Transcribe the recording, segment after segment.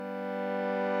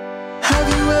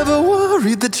ever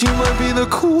worried that you might be the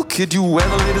cool kid? You wear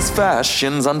the latest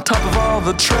fashions on top of all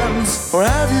the trends. Or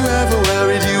have you ever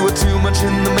worried you were too much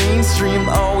in the mainstream?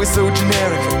 Always so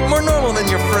generic, more normal than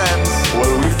your friends.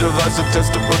 Well, we've devised a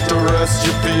test to put to rest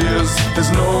your fears.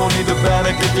 There's no need to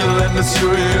panic if you lend us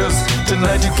your ears.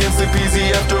 Tonight you can't sleep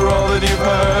easy after all that you've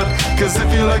heard. Cause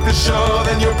if you like the show,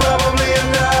 then you're probably a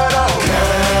nerd. Oh,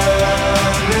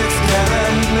 Canon, it's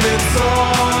Canon, it's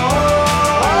all.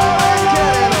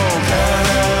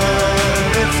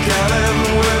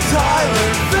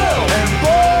 Tyler, Phil, and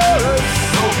Boris.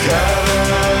 So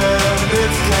Canon,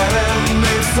 it's Canon,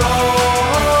 it's all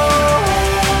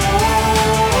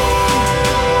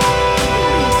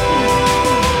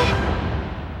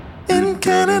in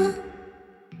Canon.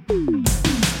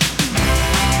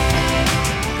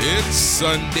 It's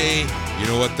Sunday. You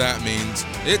know what that means.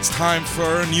 It's time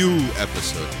for a new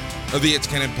episode of the It's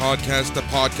Canon podcast, the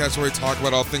podcast where we talk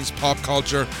about all things pop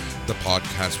culture, the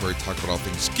podcast where we talk about all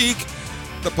things geek,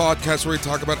 the podcast where we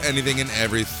talk about anything and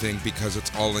everything because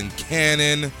it's all in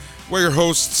canon. We're your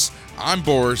hosts. I'm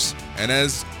Boris, and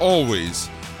as always,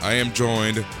 I am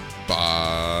joined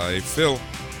by Phil.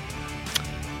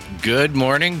 Good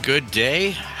morning, good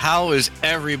day. How is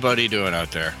everybody doing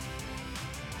out there?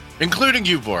 Including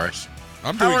you, Boris.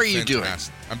 How are you doing?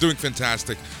 I'm doing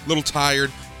fantastic. A little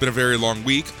tired. Been a very long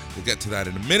week. We'll get to that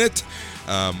in a minute.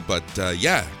 But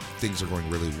things are going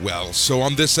really well. So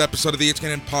on this episode of the It's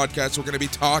Canon podcast, we're going to be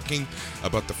talking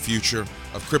about the future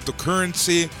of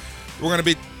cryptocurrency. We're going to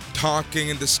be talking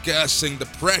and discussing the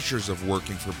pressures of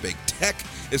working for big tech,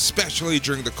 especially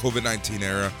during the COVID-19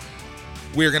 era.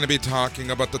 We're going to be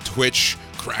talking about the Twitch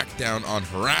crackdown on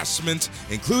harassment,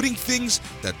 including things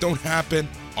that don't happen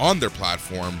on their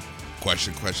platform.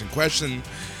 Question.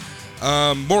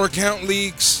 More account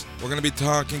leaks. We're going to be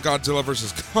talking Godzilla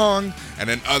vs. Kong, and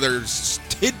then other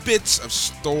tidbits of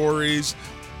stories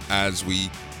as we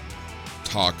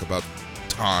talk about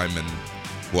time and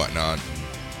whatnot.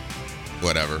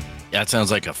 Whatever. That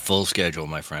sounds like a full schedule,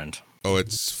 my friend. Oh,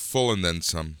 it's full and then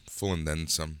some.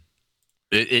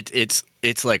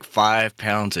 It's like 5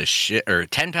 pounds of shit, or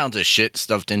 10 pounds of shit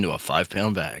stuffed into a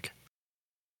 5-pound bag.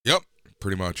 Yep,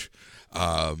 pretty much.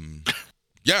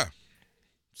 Yeah.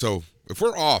 So if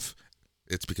we're off,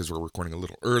 it's because we're recording a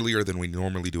little earlier than we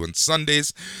normally do on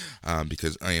Sundays,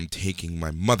 because I am taking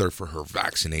my mother for her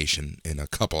vaccination in a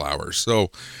couple hours. So,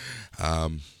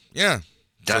 yeah.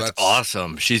 That's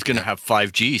awesome. She's going to have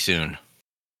 5G soon.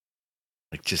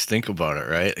 Like, just think about it,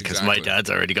 right? Because my dad's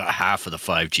already got half of the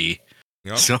 5G.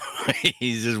 Yep. So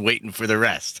he's just waiting for the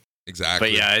rest. Exactly.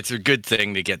 But yeah, it's a good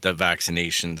thing to get the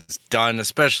vaccinations done,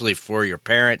 especially for your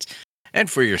parents and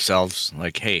for yourselves.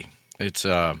 Like, hey, it's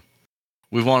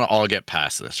we want to all get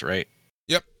past this, right?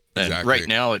 Yep. Exactly. And right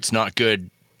now, it's not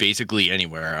good basically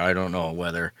anywhere. I don't know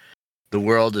whether the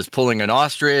world is pulling an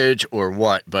ostrich or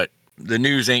what, but the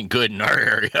news ain't good in our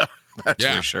area. That's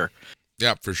for sure.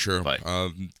 Yeah, for sure. But,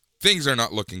 things are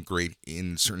not looking great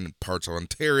in certain parts of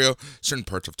Ontario, certain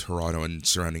parts of Toronto and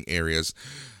surrounding areas.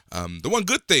 The one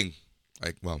good thing,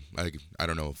 I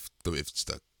don't know if it's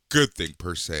the good thing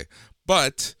per se,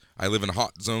 but I live in a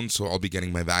hot zone, so I'll be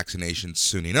getting my vaccinations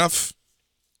soon enough.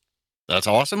 That's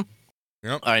awesome.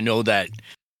 Yep. I know that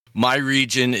my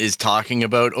region is talking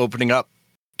about opening up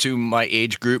to my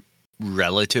age group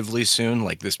relatively soon,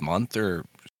 like this month or,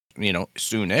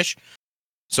 soonish.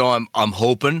 So I'm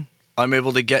hoping I'm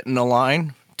able to get in a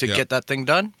line to get that thing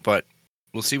done, but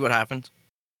we'll see what happens.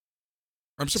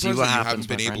 I'm surprised that you haven't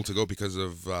been able to go because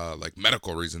of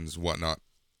medical reasons and whatnot.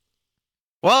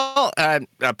 Well,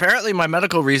 apparently my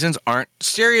medical reasons aren't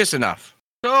serious enough.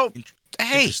 So,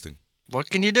 hey, what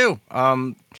can you do?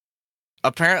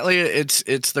 Apparently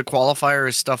it's the qualifier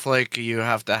is stuff like you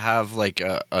have to have like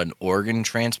an organ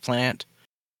transplant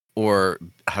or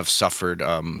have suffered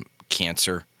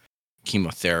cancer,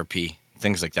 chemotherapy,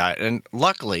 things like that. And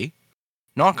luckily,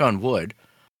 knock on wood,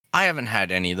 I haven't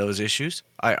had any of those issues.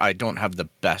 I don't have the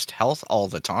best health all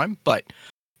the time, but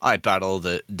I battle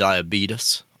the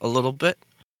diabetes a little bit.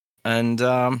 And,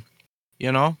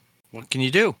 what can you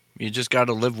do? You just got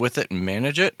to live with it and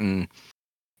manage it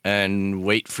and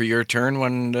wait for your turn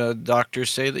when the doctors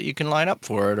say that you can line up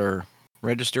for it or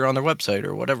register on their website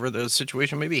or whatever the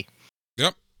situation may be.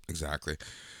 Yep, exactly.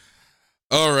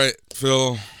 All right,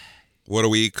 Phil, what a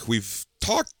week. We've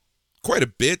talked quite a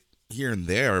bit here and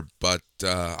there, but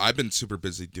I've been super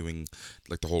busy doing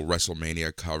like the whole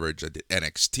WrestleMania coverage. I did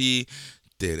NXT,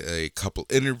 did a couple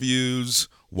interviews,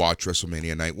 watch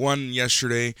WrestleMania Night 1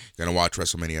 yesterday. Gonna watch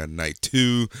WrestleMania Night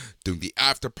 2. Doing the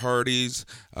after parties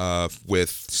with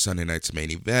Sunday night's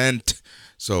main event.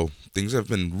 So things have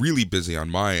been really busy on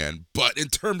my end. But in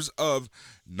terms of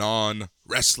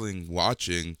non-wrestling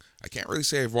watching, I can't really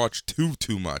say I've watched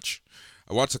too much.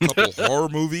 I watched a couple horror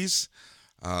movies.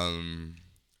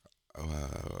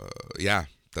 Yeah,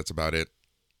 that's about it.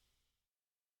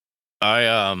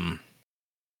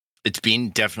 It's been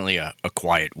definitely a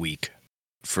quiet week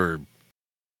for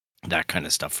that kind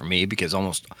of stuff for me, because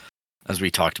almost, as we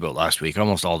talked about last week,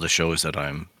 almost all the shows that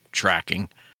I'm tracking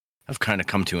have kind of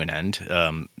come to an end.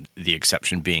 The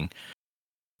exception being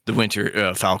the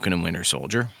Winter Falcon and Winter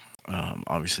Soldier.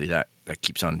 Obviously that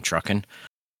keeps on trucking,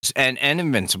 and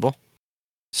Invincible.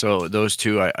 So those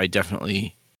two I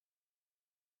definitely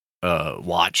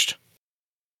watched.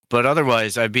 But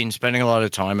otherwise, I've been spending a lot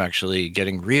of time actually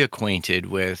getting reacquainted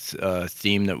with a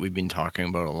theme that we've been talking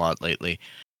about a lot lately,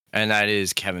 and that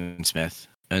is Kevin Smith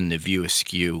and the View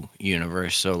Askew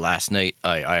universe. So last night,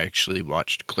 I actually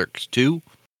watched Clerks 2.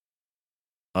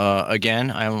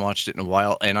 Again, I haven't watched it in a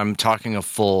while, and I'm talking a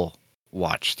full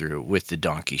watch through with the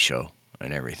Donkey Show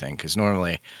and everything, because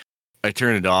normally I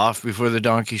turn it off before the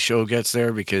Donkey Show gets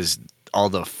there, because all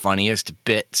the funniest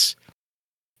bits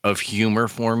of humor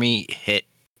for me hit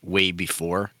way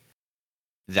before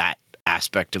that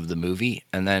aspect of the movie.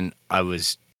 And then I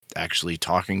was actually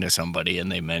talking to somebody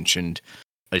and they mentioned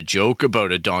a joke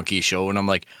about a Donkey Show, and I'm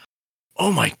like,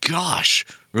 oh my gosh,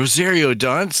 Rosario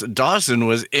Dawson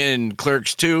was in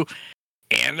Clerks 2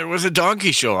 and there was a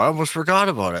Donkey Show. I almost forgot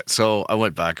about it. So I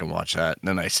went back and watched that, and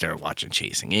then I started watching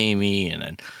Chasing Amy, and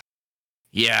then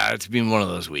yeah, it's been one of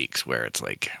those weeks where it's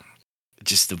like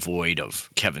just the void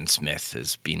of Kevin Smith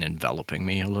has been enveloping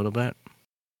me a little bit.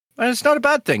 And it's not a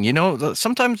bad thing, you know.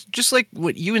 Sometimes, just like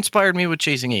what you inspired me with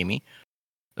Chasing Amy,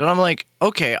 and I'm like,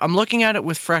 okay, I'm looking at it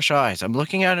with fresh eyes. I'm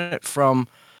looking at it from,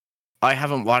 I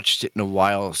haven't watched it in a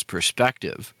while's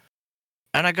perspective.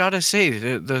 And I gotta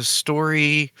say, the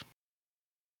story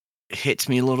hits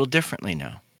me a little differently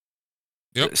now.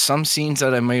 Yep. Some scenes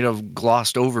that I might have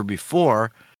glossed over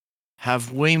before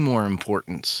have way more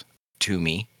importance to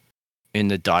me in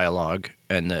the dialogue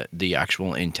and the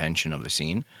actual intention of the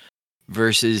scene,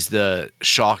 versus the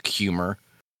shock humor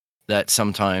that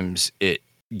sometimes it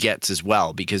gets as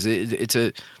well, because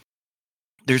there's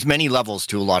many levels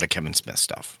to a lot of Kevin Smith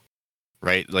stuff,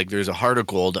 right? Like there's a heart of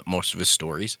gold at most of his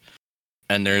stories,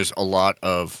 and there's a lot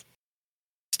of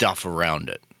stuff around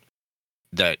it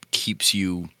that keeps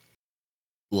you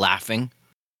laughing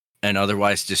and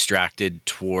otherwise distracted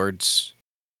towards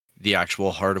the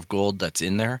actual heart of gold that's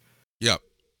in there. Yep.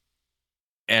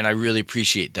 And I really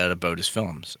appreciate that about his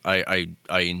films. I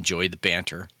enjoy the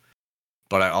banter,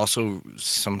 but I also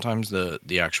sometimes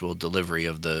the actual delivery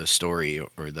of the story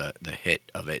or the hit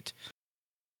of it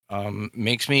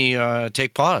makes me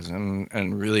take pause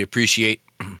and really appreciate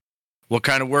what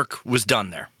kind of work was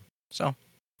done there. So,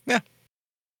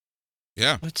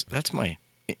 yeah, that's my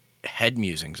head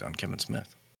musings on Kevin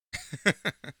Smith.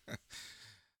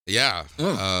 Yeah.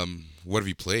 What have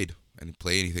you played? And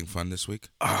play anything fun this week?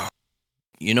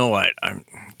 You know what?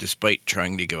 Despite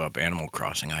trying to give up Animal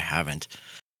Crossing, I haven't.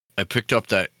 I picked up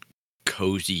that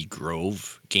Cozy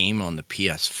Grove game on the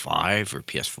PS5 or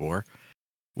PS4,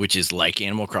 which is like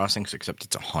Animal Crossing, except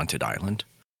it's a haunted island.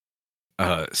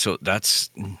 So that's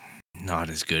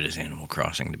not as good as Animal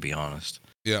Crossing, to be honest.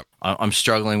 Yeah. I'm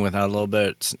struggling with that a little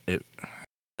bit. It's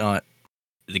not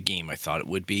the game I thought it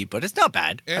would be, but it's not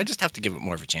bad. I just have to give it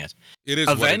more of a chance. It is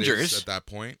Avengers. What it is at that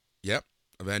point. Yep.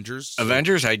 Avengers.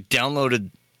 I downloaded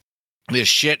the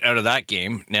shit out of that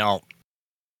game. Now,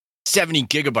 70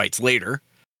 gigabytes later.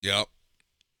 Yep.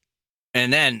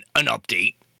 And then an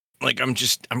update. Like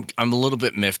I'm a little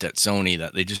bit miffed at Sony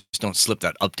that they just don't slip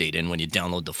that update in when you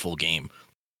download the full game.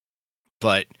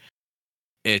 But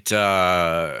it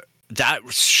that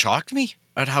shocked me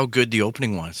at how good the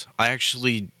opening was. I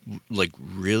actually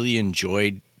really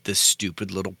enjoyed the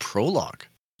stupid little prologue.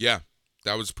 Yeah,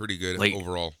 that was pretty good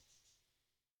overall.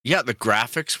 Yeah, the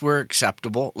graphics were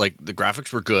acceptable. Like the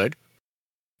graphics were good.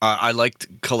 I liked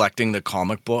collecting the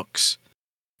comic books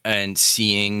and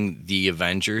seeing the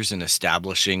Avengers and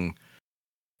establishing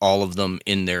all of them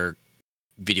in their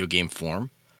video game form.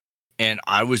 And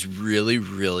I was really,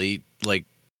 really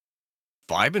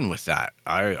vibing with that.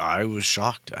 I was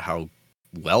shocked at how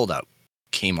well that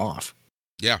came off.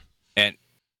 Yeah. And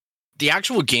the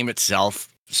actual game itself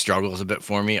struggles a bit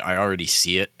for me. I already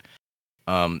see it.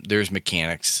 There's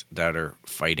mechanics that are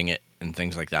fighting it and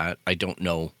things like that. I don't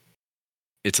know.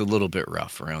 It's a little bit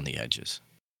rough around the edges.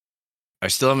 I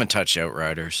still haven't touched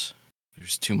Outriders.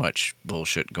 There's too much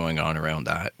bullshit going on around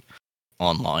that.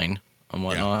 online and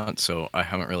whatnot, so I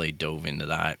haven't really dove into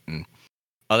that. And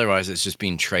otherwise, it's just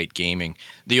been trite gaming.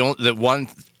 The one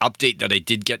update that I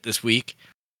did get this week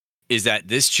is that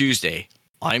this Tuesday,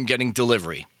 I'm getting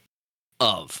delivery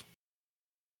of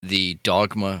the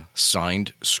Dogma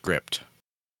signed script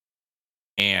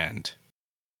and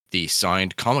the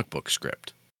signed comic book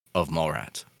script of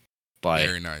Mallrats by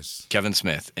Very nice. Kevin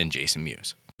Smith and Jason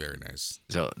Mewes. Very nice.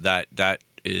 So that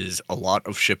is a lot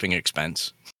of shipping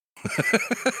expense.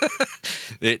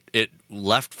 It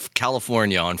left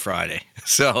California on Friday.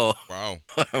 So wow.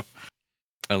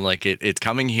 I'm like, it's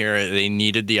coming here. They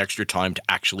needed the extra time to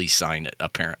actually sign it,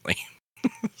 apparently.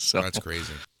 So that's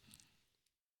crazy.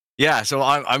 Yeah, so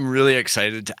I'm really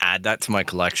excited to add that to my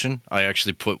collection. I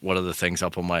actually put one of the things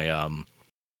up on my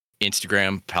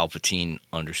Instagram,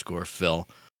 Palpatine_Phil,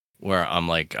 where I'm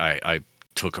like, I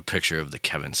took a picture of the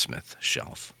Kevin Smith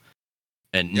shelf.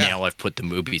 And now I've put the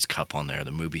Movies Cup on there,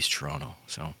 the Movies Toronto.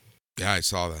 So yeah, I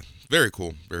saw that. Very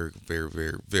cool. Very, very,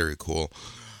 very, very cool.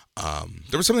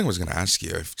 There was something I was going to ask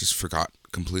you. I just forgot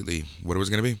completely what it was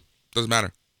going to be. Doesn't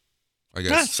matter, I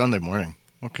guess. Yeah, Sunday morning.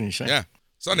 What can you say? Yeah,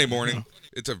 Sunday morning.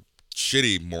 It's a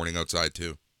shitty morning outside,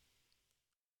 too.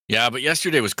 Yeah, but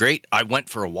yesterday was great. I went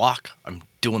for a walk. I'm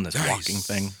doing this walking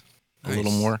thing a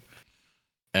little more.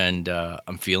 And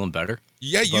I'm feeling better.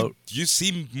 Yeah, you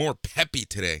seem more peppy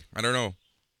today. I don't know.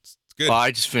 It's good. Well,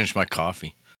 I just finished my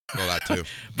coffee. Well, that too.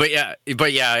 but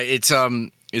yeah,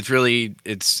 it's really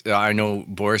I know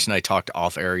Boris and I talked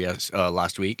off air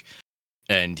last week,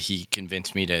 and he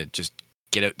convinced me to just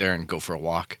get out there and go for a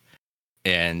walk.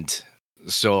 And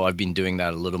so I've been doing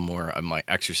that a little more. My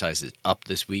exercise is up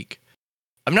this week.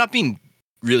 I'm not being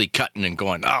really cutting and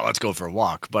going, oh, let's go for a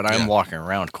walk, but I'm walking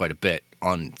around quite a bit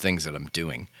on things that I'm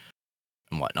doing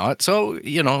and whatnot. So,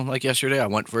 like yesterday, I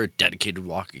went for a dedicated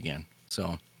walk again.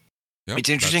 So it's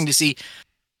interesting to see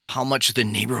how much the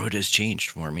neighborhood has changed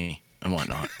for me and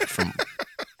whatnot.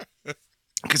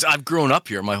 Because I've grown up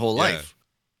here my whole life.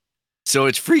 So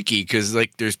it's freaky because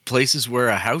there's places where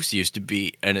a house used to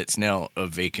be and it's now a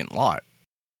vacant lot.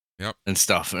 Yep. And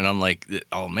stuff. And I'm like,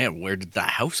 oh man, where did that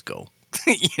house go?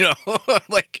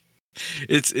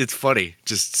 It's funny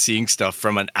just seeing stuff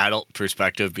from an adult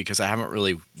perspective because I haven't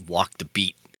really walked the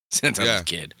beat since I was a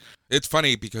kid. It's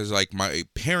funny because my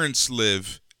parents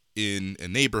live in a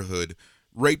neighborhood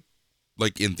right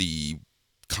in the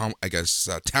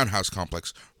townhouse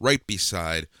complex right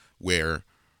beside where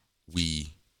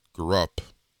we grew up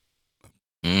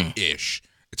ish.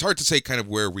 It's hard to say kind of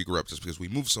where we grew up just because we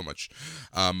moved so much.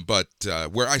 But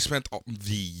where I spent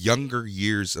the younger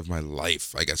years of my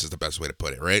life, I guess is the best way to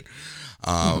put it, right?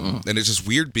 And it's just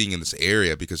weird being in this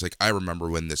area because I remember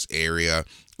when this area,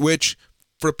 which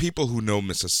for people who know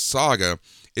Mississauga,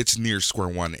 it's near Square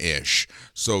One-ish.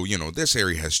 So, this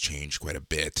area has changed quite a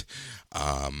bit.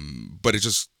 But it's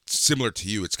just similar to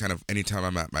you. It's kind of anytime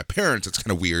I'm at my parents, it's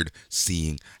kind of weird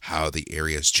seeing how the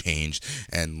area has changed.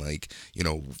 And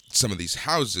some of these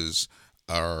houses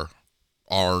are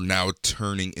now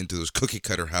turning into those cookie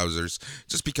cutter houses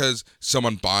just because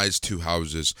someone buys two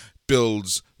houses,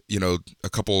 builds a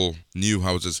couple new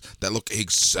houses that look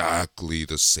exactly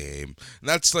the same. And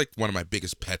that's one of my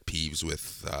biggest pet peeves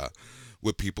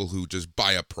with people who just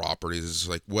buy up properties.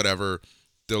 It's whatever,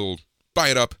 they'll buy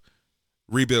it up,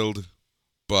 rebuild,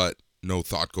 but no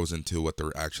thought goes into what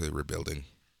they're actually rebuilding.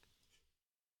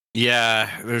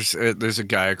 Yeah, there's a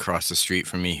guy across the street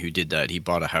from me who did that. He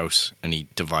bought a house and he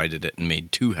divided it and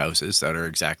made two houses that are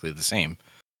exactly the same,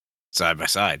 side by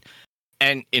side.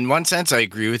 And in one sense, I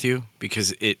agree with you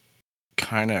because it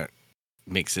kind of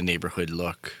makes the neighborhood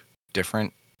look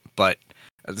different. But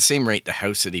at the same rate, the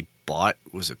house that he bought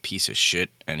was a piece of shit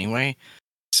anyway.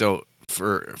 So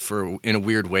for in a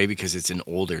weird way, because it's an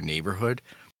older neighborhood,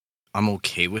 I'm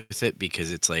okay with it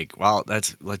because it's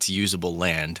that's usable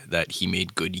land that he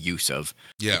made good use of.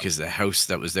 Yeah. Because the house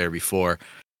that was there before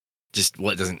just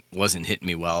wasn't hitting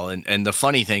me well. And the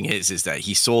funny thing is that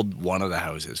he sold one of the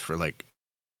houses for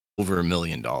over $1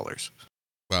 million.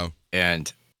 Wow.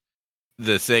 And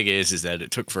the thing is that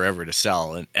it took forever to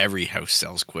sell, and every house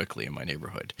sells quickly in my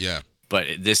neighborhood. Yeah. But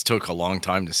this took a long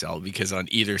time to sell because on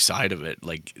either side of it,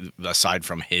 aside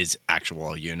from his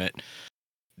actual unit,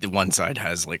 the one side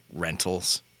has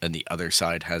rentals and the other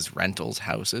side has rentals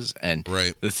houses. And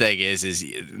the thing is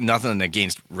nothing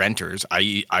against renters.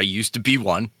 I used to be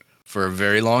one for a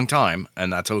very long time,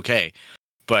 and that's okay.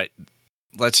 But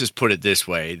let's just put it this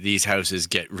way. These houses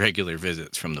get regular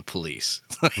visits from the police.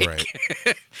 Right.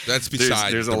 That's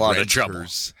beside there's the a lot of trouble.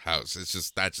 House.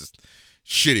 That's just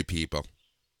shitty people.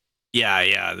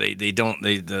 Yeah.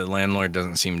 The landlord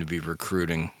doesn't seem to be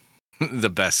recruiting the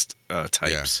best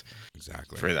types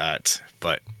exactly for that.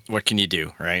 But what can you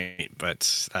do, right?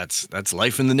 But that's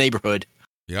life in the neighborhood.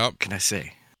 Yep. What can I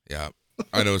say? Yeah.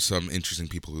 I know some interesting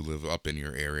people who live up in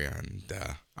your area, and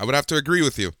I would have to agree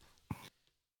with you.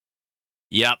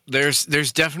 Yep, there's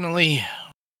definitely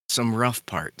some rough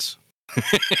parts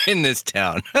in this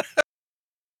town.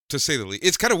 To say the least.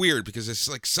 It's kind of weird because it's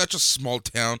like such a small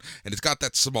town, and it's got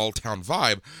that small town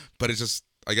vibe, but it's just,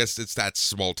 I guess it's that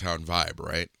small town vibe,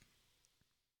 right?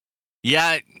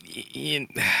 Yeah,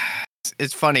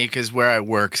 it's funny because where I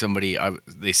work,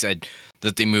 they said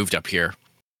that they moved up here,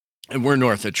 and we're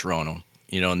north of Toronto,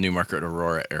 Newmarket,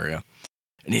 Aurora area.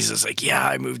 And he's just like, yeah,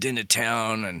 I moved into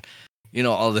town and,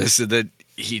 all this. And then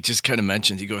he just kind of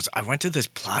mentioned, he goes, I went to this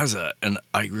plaza and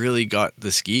I really got the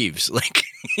skeeves. Like,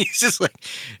 he's just like,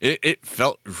 it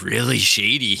felt really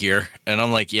shady here. And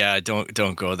I'm like, yeah,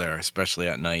 don't go there, especially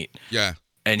at night. Yeah.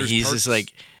 And he's just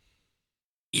like,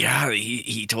 yeah,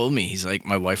 he told me, he's like,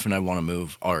 my wife and I want to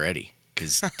move already.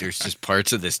 Because there's just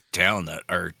parts of this town that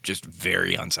are just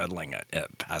very unsettling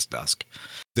at past dusk.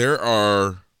 There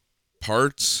are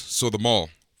parts, so the mall,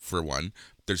 for one,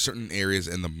 there's certain areas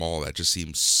in the mall that just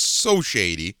seem so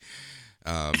shady.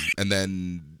 And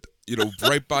then,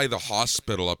 right by the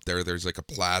hospital up there's like a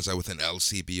plaza with an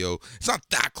LCBO. It's not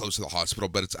that close to the hospital,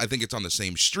 but I think it's on the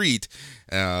same street.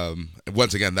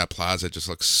 Once again, that plaza just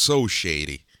looks so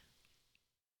shady.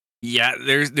 Yeah,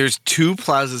 there's two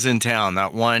plazas in town.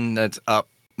 That one that's up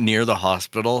near the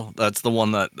hospital, that's the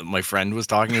one that my friend was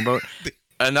talking about.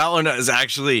 And that one is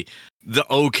actually the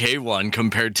okay one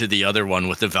compared to the other one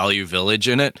with the Value Village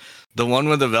in it. The one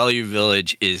with the Value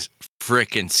Village is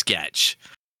frickin' sketch.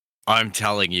 I'm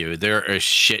telling you, there is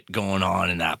shit going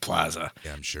on in that plaza.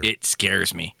 Yeah, I'm sure. It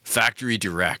scares me. Factory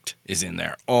Direct is in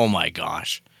there. Oh my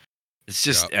gosh. It's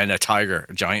just, and a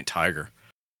giant tiger.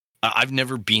 I've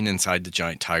never been inside the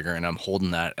giant tiger, and I'm holding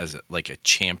that as a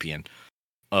champion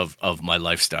of my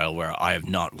lifestyle, where I have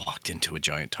not walked into a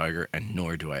giant tiger, and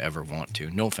nor do I ever want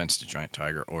to. No offense to Giant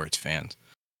Tiger or its fans,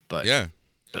 but yeah,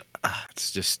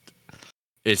 it's just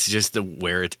the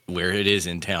where it is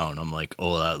in town. I'm like,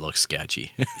 oh, that looks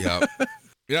sketchy.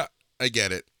 Yeah, I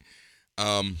get it.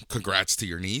 Congrats to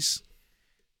your niece.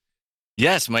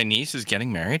 Yes, my niece is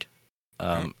getting married.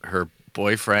 Her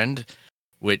boyfriend,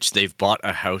 which they've bought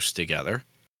a house together.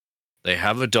 They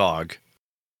have a dog,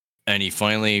 and he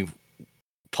finally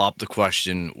popped the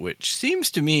question, which seems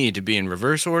to me to be in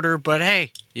reverse order, but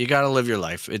hey, you got to live your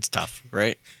life. It's tough,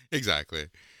 right? Exactly.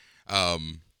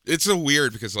 It's so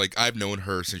weird because, like, I've known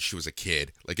her since she was a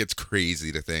kid. Like, it's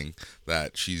crazy to think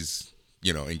that she's,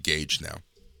 engaged now.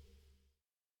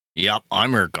 Yep,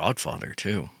 I'm her godfather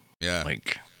too. Yeah.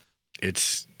 Like,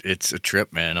 it's a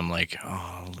trip, man. I'm like,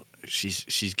 oh,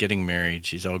 she's getting married.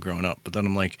 She's all grown up. But then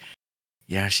I'm like,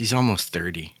 yeah, she's almost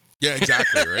 30. Yeah,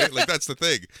 exactly, right? Like, that's the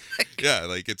thing. Yeah,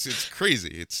 like, it's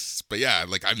crazy. But yeah,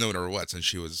 like, I've known her, since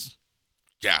she was,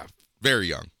 very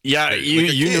young. Yeah, like you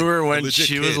knew her when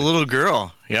she was a little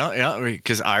girl. Yeah,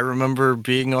 because I remember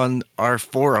being on our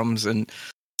forums and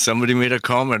somebody made a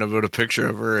comment about a picture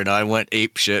of her and I went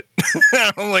ape shit.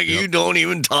 I'm like, You don't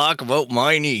even talk about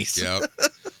my niece. Yeah.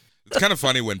 It's kind of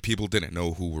funny when people didn't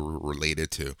know who we're related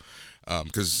to.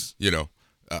 Because,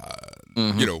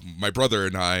 my brother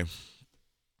and I,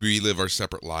 we live our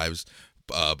separate lives,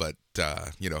 but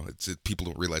people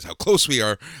don't realize how close we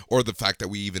are, or the fact that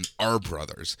we even are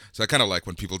brothers. So I kind of like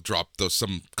when people drop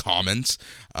some comments,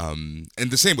 and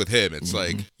the same with him. It's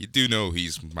like, you do know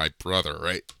he's my brother,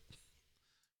 right?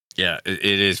 Yeah, it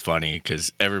is funny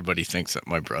because everybody thinks that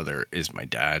my brother is my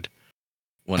dad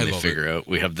when they figure out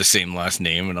we have the same last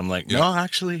name, and I'm like, no,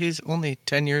 actually, he's only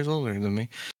 10 years older than me.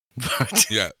 But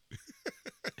yeah.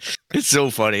 It's so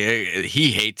funny.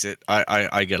 He hates it.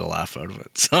 I get a laugh out of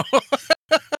it. So.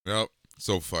 Yep,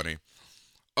 so funny.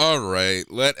 All right,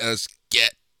 let us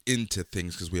get into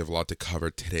things because we have a lot to cover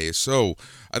today. So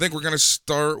I think we're going to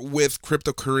start with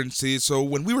cryptocurrency. So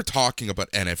when we were talking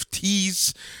about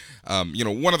NFTs,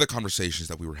 one of the conversations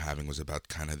that we were having was about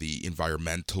kind of the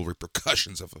environmental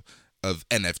repercussions of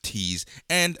NFTs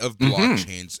and of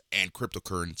blockchains and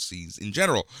cryptocurrencies in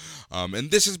general.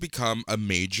 And this has become a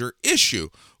major issue.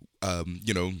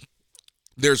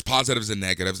 There's positives and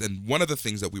negatives. And one of the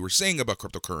things that we were saying about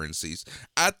cryptocurrencies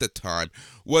at the time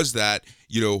was that,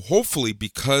 hopefully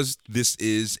because this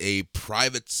is a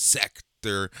private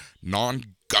sector,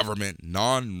 non-government,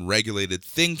 non-regulated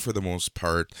thing for the most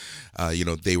part,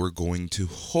 they were going to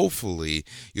hopefully,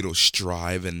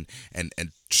 strive and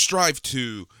strive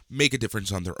to make a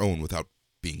difference on their own without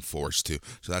being forced to.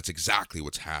 So that's exactly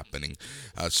what's happening.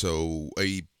 So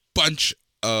a bunch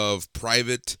of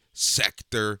private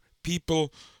sector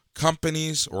people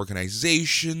companies,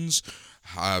 organizations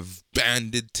have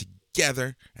banded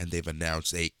together, and they've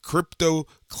announced a crypto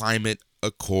climate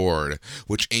accord,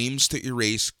 which aims to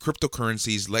erase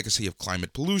cryptocurrency's legacy of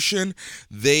climate pollution.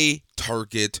 They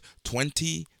target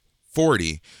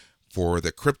 2040 for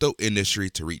the crypto industry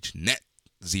to reach net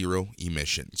zero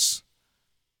emissions.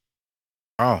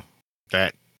 Oh,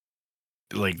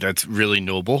 that's really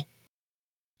noble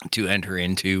to enter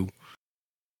into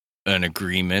an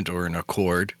agreement or an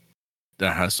accord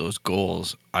that has those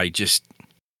goals. I just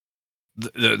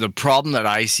the problem that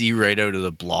I see right out of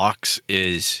the blocks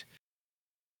is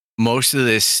most of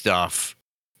this stuff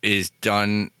is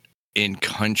done in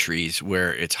countries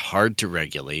where it's hard to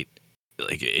regulate.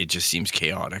 Like, it just seems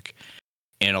chaotic.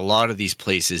 And a lot of these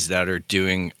places that are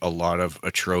doing a lot of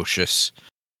atrocious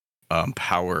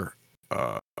power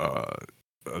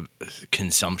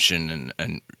consumption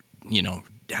and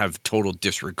have total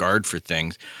disregard for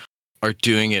things are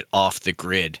doing it off the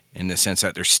grid, in the sense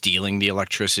that they're stealing the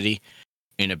electricity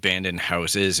in abandoned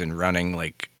houses and running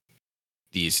like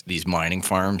these mining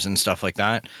farms and stuff like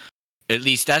that. At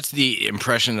least that's the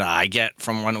impression that I get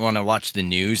from when I watch the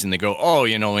news and they go, oh,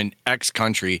 in X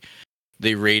country,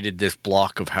 they raided this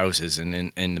block of houses,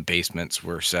 and in the basements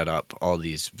were set up all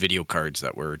these video cards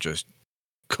that were just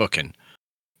cooking.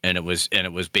 And it was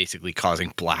basically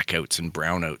causing blackouts and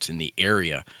brownouts in the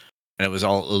area. And it was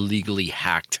all illegally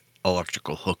hacked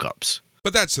electrical hookups.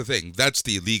 But that's the thing. That's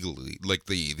the illegally, like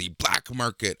the black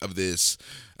market of this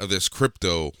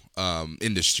crypto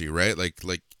industry, right?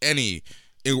 Like any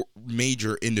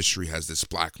major industry has this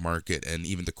black market, and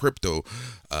even the crypto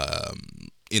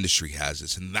industry has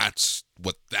this, and that's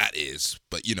what that is.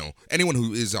 But anyone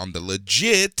who is on the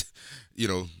legit,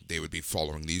 they would be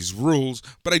following these rules.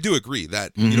 But I do agree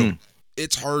that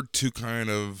it's hard to kind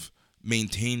of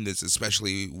maintain this,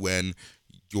 especially when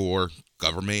your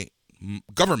government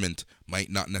might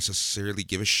not necessarily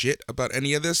give a shit about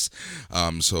any of this.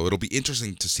 So it'll be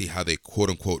interesting to see how they quote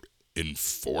unquote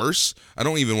enforce. I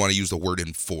don't even want to use the word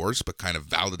enforce, but kind of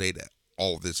validate that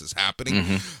all of this is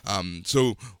happening.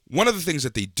 So one of the things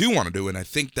that they do want to do, and I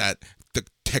think that the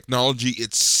technology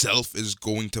itself is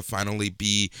going to finally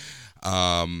be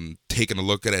taken a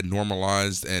look at it,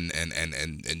 normalized, and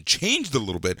changed a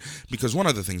little bit, because one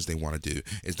of the things they want to do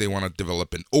is they want to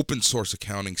develop an open source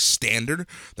accounting standard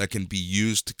that can be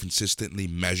used to consistently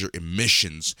measure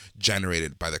emissions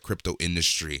generated by the crypto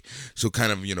industry. So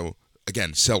kind of,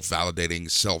 again, self-validating,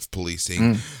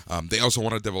 self-policing. They also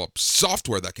want to develop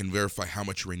software that can verify how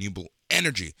much renewable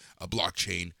energy a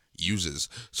blockchain uses.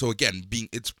 So again,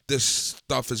 this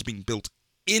stuff is being built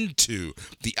into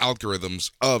the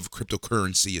algorithms of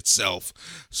cryptocurrency itself.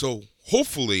 So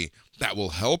hopefully that will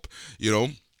help.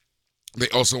 They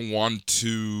also want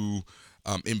to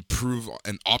improve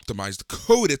and optimize the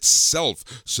code itself,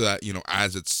 so that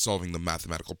as it's solving the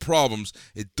mathematical problems,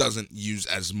 it doesn't use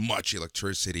as much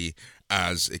electricity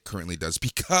as it currently does.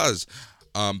 Because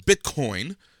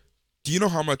Bitcoin, do you know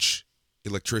how much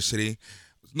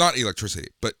not electricity,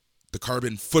 but the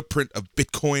carbon footprint of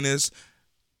Bitcoin is?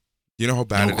 You know how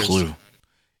bad it is?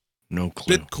 No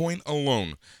clue. Bitcoin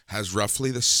alone has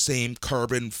roughly the same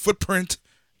carbon footprint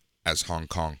as Hong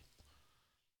Kong.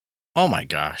 Oh my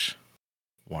gosh.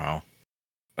 Wow.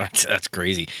 That's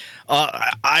crazy.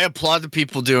 I applaud the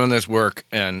people doing this work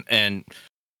and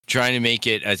trying to make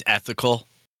it as ethical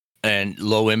and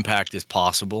low impact as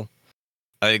possible.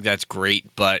 I think that's great,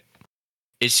 but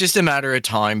it's just a matter of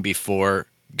time before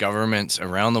governments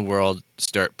around the world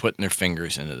start putting their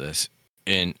fingers into this.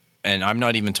 And I'm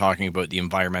not even talking about the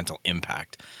environmental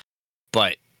impact,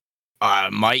 but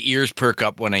my ears perk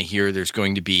up when I hear there's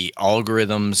going to be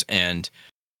algorithms and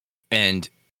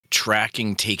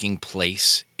tracking taking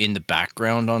place in the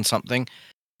background on something.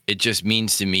 It just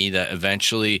means to me that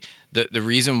eventually the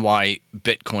reason why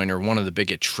Bitcoin, or one of the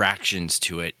big attractions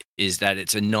to it, is that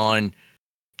it's a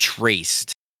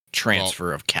non-traced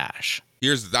transfer of cash.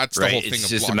 That's right? The whole thing. It's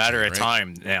just a matter of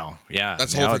time now. Yeah,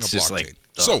 that's the whole thing of blockchain.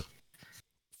 So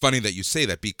funny that you say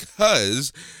that,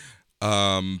 because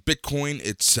Bitcoin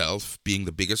itself, being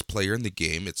the biggest player in the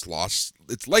game, it's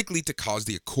likely to cause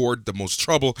the Accord the most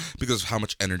trouble because of how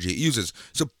much energy it uses.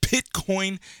 So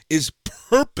Bitcoin is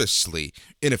purposely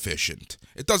inefficient.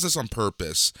 It does this on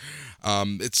purpose.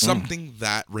 It's something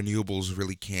that renewables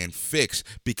really can't fix,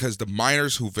 because the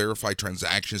miners who verify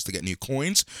transactions to get new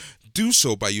coins do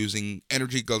so by using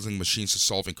energy-guzzling machines to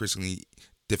solve increasingly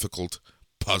difficult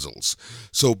puzzles.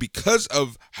 So because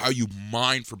of how you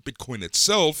mine for Bitcoin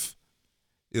itself,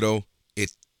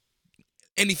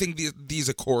 anything these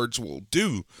accords will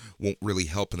do won't really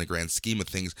help in the grand scheme of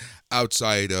things,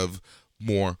 outside of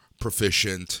more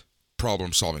proficient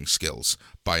problem-solving skills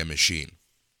by a machine.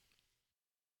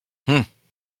 It's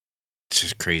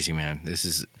just crazy, man.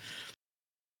 It's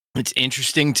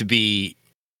interesting to be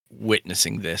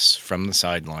witnessing this from the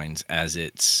sidelines as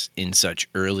it's in such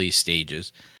early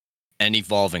stages and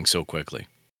evolving so quickly.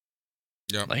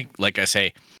 Yeah. Like I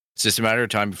say, it's just a matter of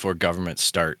time before governments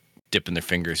start dipping their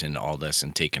fingers into all this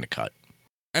and taking a cut.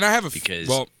 And I have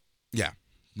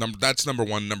that's number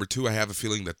one. Number two, I have a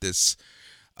feeling that this,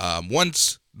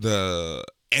 once the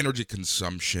energy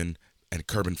consumption and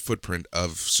carbon footprint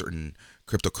of certain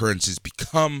cryptocurrencies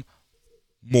become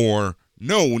more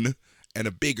known and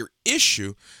a bigger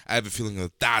issue, I have a feeling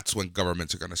that that's when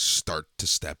governments are going to start to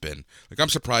step in. Like, I'm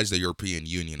surprised the European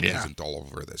Union isn't all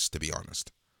over this, to be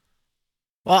honest.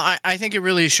 Well, I think it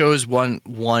really shows one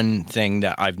thing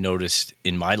that I've noticed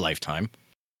in my lifetime,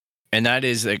 and that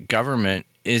is that government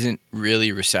isn't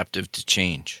really receptive to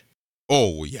change.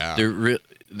 Oh, yeah.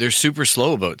 They're super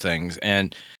slow about things,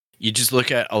 and you just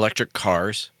look at electric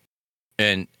cars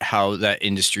and how that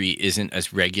industry isn't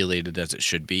as regulated as it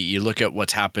should be. You look at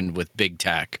what's happened with big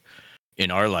tech in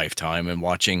our lifetime and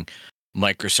watching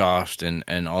Microsoft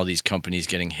and all these companies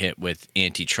getting hit with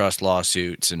antitrust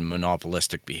lawsuits and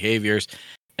monopolistic behaviors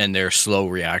and their slow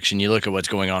reaction. You look at what's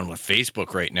going on with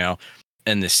Facebook right now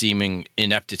and the seeming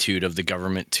ineptitude of the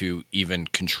government to even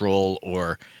control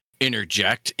or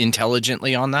interject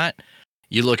intelligently on that.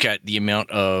 You look at the amount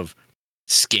of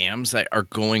scams that are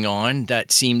going on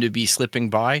that seem to be slipping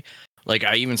by. Like,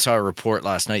 I even saw a report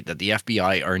last night that the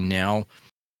FBI are now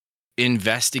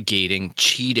investigating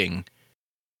cheating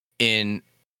in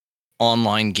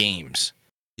online games.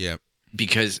 Yeah.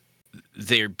 Because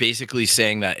they're basically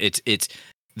saying that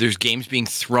there's games being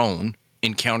thrown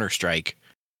in Counter-Strike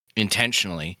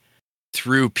intentionally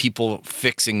through people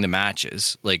fixing the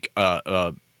matches, like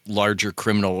larger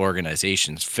criminal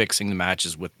organizations fixing the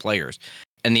matches with players.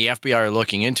 And the FBI are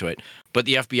looking into it, but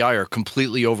the FBI are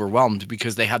completely overwhelmed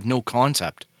because they have no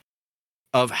concept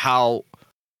of how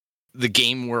the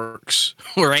game works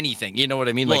or anything. You know what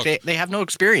I mean? Look, like they have no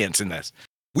experience in this.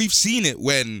 We've seen it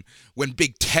when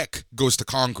big tech goes to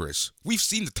Congress. We've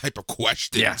seen the type of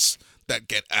questions that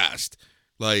get asked.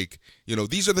 Like,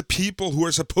 these are the people who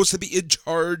are supposed to be in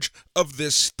charge of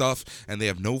this stuff, and they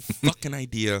have no fucking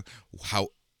idea how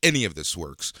any of this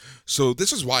works. So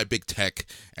this is why big tech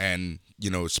and,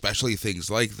 especially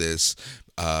things like this,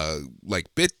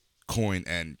 like Bitcoin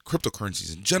and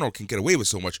cryptocurrencies in general can get away with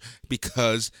so much,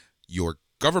 because your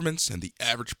governments and the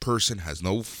average person has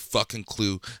no fucking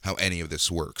clue how any of this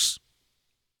works.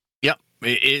 Yep.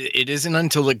 It isn't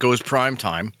until it goes prime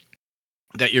time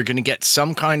that you're going to get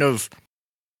some kind of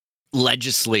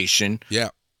legislation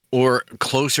or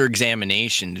closer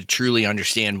examination to truly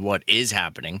understand what is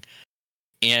happening.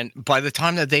 And by the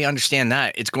time that they understand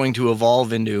that, it's going to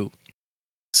evolve into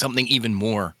something even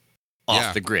more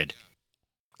off the grid.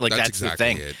 Like, that's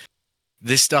exactly the thing.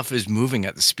 This stuff is moving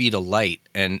at the speed of light,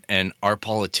 and our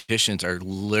politicians are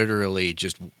literally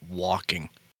just walking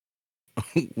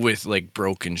with like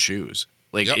broken shoes.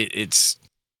 Like, it's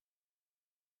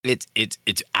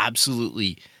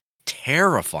absolutely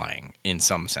terrifying in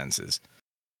some senses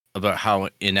about how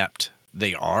inept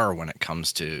they are when it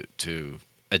comes to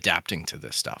adapting to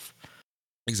this stuff.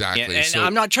 Exactly. And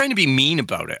I'm not trying to be mean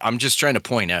about it. I'm just trying to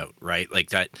point out, right? Like,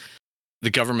 that the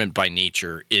government by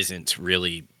nature isn't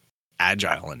really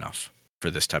agile enough for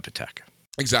this type of tech.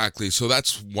 Exactly. So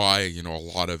that's why, a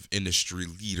lot of industry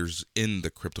leaders in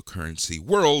the cryptocurrency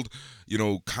world,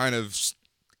 kind of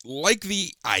like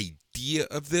the idea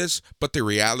of this, but the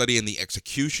reality and the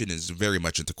execution is very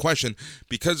much into question,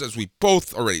 because, as we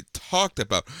both already talked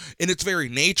about, in its very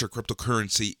nature,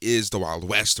 cryptocurrency is the Wild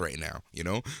West right now,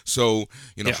 So,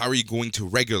 how are you going to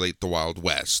regulate the Wild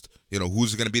West?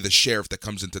 Who's going to be the sheriff that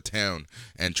comes into town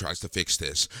and tries to fix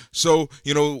this? So,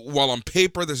 while on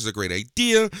paper this is a great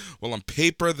idea, while on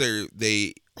paper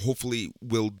they hopefully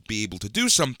will be able to do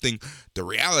something, the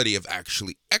reality of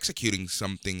actually executing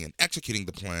something and executing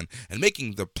the plan and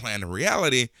making the plan a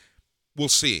reality, we'll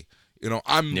see.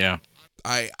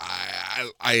 I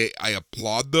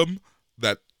applaud them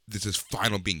that this is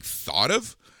finally being thought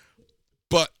of,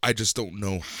 but I just don't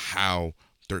know how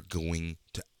they're going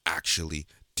to actually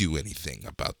do anything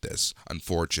about this,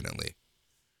 unfortunately.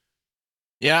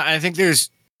 Yeah, I think there's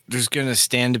going to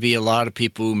stand to be a lot of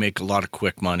people who make a lot of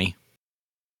quick money,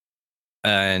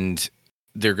 and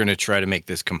they're going to try to make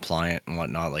this compliant and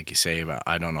whatnot, like you say, but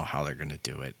I don't know how they're going to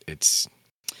do it. It's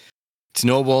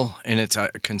noble in its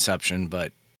conception,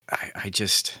 but I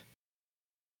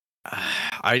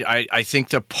think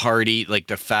the party, like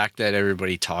the fact that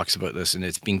everybody talks about this, and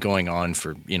it's been going on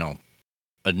for,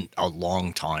 a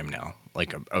long time now.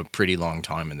 like a pretty long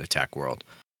time in the tech world.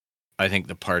 I think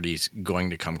the party's going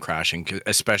to come crashing,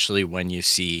 especially when you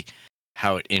see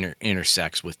how it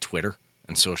intersects with Twitter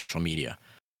and social media.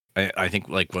 I think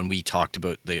like when we talked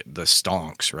about the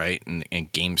stonks, right, and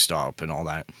GameStop and all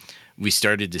that, we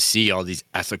started to see all these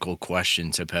ethical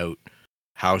questions about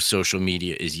how social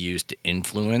media is used to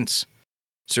influence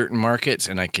certain markets,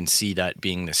 and I can see that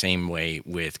being the same way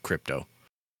with crypto.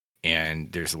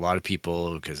 And there's a lot of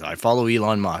people, because I follow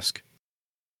Elon Musk,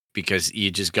 because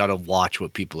you just got to watch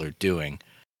what people are doing.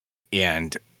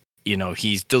 And, you know,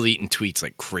 he's deleting tweets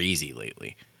like crazy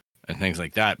lately and things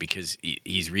like that, because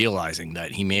he's realizing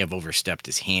that he may have overstepped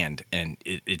his hand, and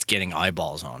it's getting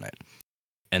eyeballs on it.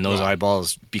 And those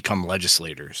eyeballs become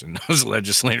legislators, and those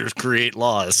legislators create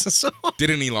laws. So.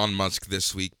 Didn't Elon Musk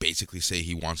this week basically say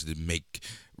he wanted to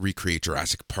recreate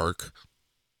Jurassic Park?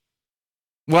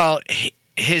 Well,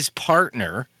 his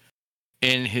partner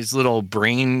in his little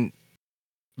brain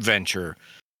venture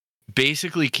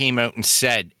basically came out and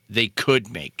said they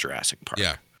could make Jurassic Park.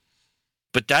 Yeah.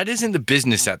 But that isn't the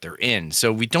business that they're in.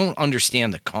 So we don't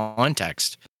understand the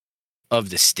context of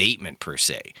the statement per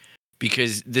se,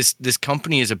 because this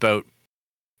company is about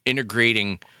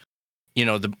integrating, you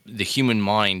know, the human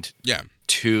mind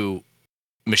to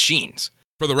machines.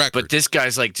 For the record. But this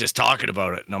guy's like just talking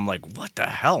about it, and I'm like, what the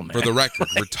hell, man? For the record,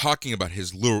 we're talking about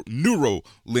his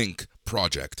Neuralink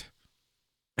project.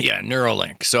 Yeah,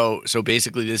 Neuralink. So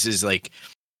basically this is like,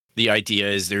 the idea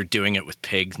is they're doing it with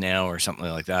pigs now or something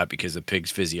like that, because the pig's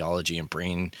physiology and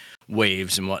brain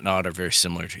waves and whatnot are very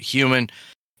similar to human.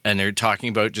 And they're talking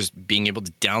about just being able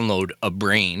to download a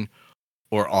brain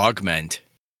or augment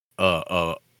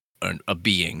a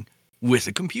being with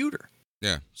a computer.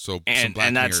 Yeah. So and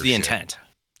that's the intent.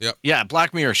 Yep. Yeah,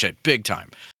 Black Mirror shit, big time.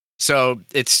 So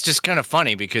it's just kind of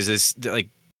funny because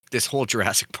this whole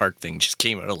Jurassic Park thing just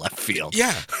came out of left field.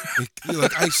 Yeah.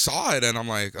 Like I saw it and I'm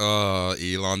like,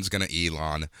 Elon's gonna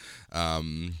Elon.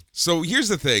 So here's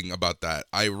the thing about that.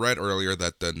 I read earlier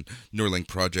that the Neuralink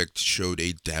project showed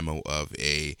a demo of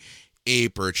a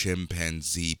ape or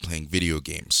chimpanzee playing video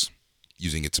games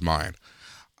using its mind.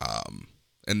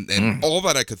 And all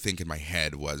that I could think in my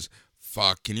head was,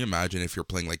 fuck, can you imagine if you're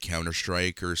playing like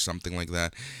Counter-Strike or something like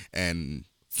that and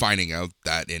finding out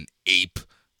that an ape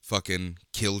fucking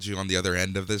killed you on the other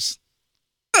end of this?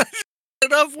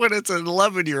 Enough when it's an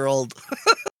 11-year-old.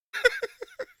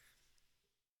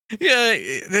 Yeah,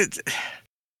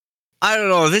 I don't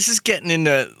know. This is getting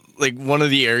into like one of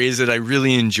the areas that I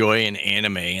really enjoy in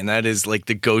anime, and that is like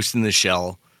the Ghost in the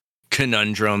Shell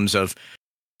conundrums of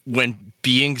when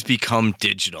beings become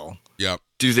digital. Yep.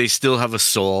 Do they still have a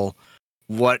soul?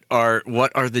 What are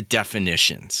the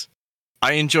definitions?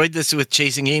 I enjoyed this with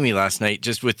Chasing Amy last night,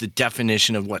 just with the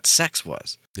definition of what sex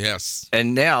was. Yes.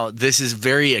 And now this is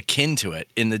very akin to it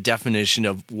in the definition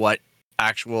of what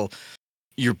actual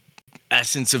your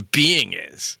essence of being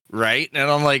is, right?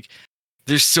 And I'm like,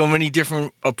 there's so many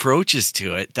different approaches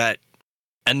to it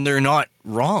and they're not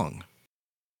wrong.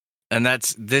 And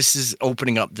this is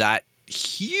opening up that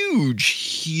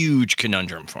huge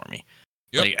conundrum for me.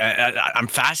 Yep. Like I'm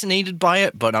fascinated by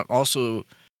it, but I'm also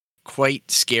quite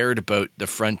scared about the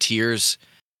frontiers.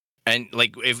 And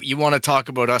like, if you want to talk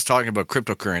about us talking about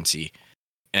cryptocurrency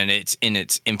and it's in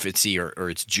its infancy or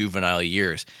its juvenile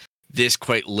years, this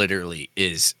quite literally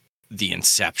is the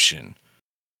inception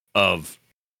of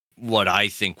what I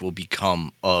think will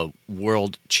become a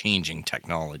world-changing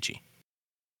technology.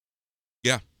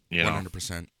 Yeah,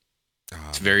 100%.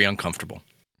 It's very uncomfortable.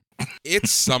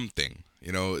 It's something,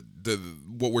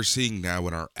 what we're seeing now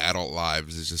in our adult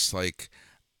lives is just like,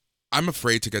 I'm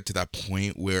afraid to get to that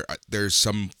point where there's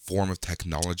some form of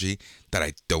technology that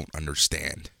I don't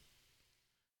understand.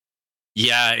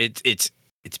 Yeah, it's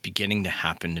beginning to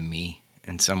happen to me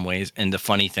in some ways. And the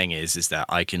funny thing is that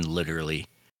I can literally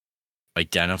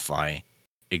identify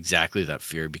exactly that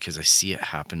fear because I see it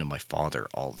happen to my father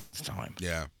all the time.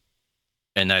 Yeah.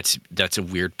 And that's a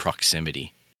weird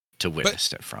proximity to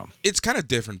witness it from. It's kind of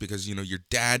different because, your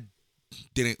dad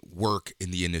didn't work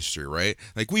in the industry, right?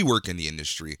 Like, we work in the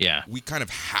industry. Yeah. We kind of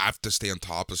have to stay on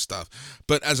top of stuff.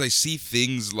 But as I see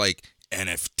things like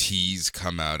NFTs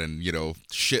come out and,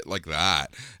 shit like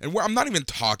that, and I'm not even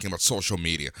talking about social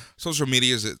media. Social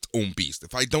media is its own beast.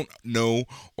 If I don't know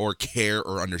or care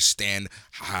or understand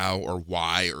how or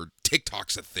why, or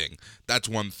TikTok's a thing, that's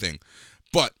one thing.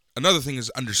 But another thing is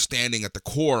understanding at the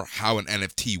core how an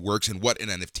NFT works and what an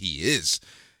NFT is.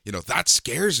 That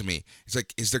scares me. It's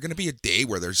like, is there going to be a day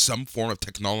where there's some form of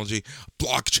technology,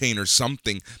 blockchain or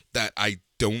something, that I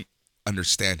don't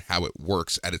understand how it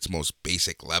works at its most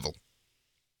basic level?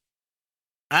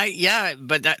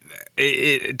 But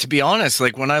to be honest,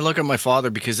 like when I look at my father,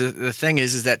 because the thing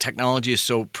is that technology is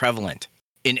so prevalent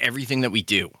in everything that we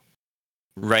do,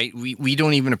 right? We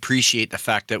don't even appreciate the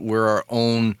fact that we're our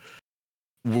own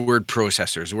word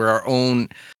processors. We're our own.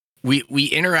 We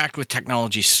interact with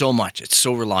technology so much. It's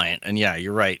so reliant. And yeah,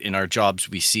 you're right. In our jobs,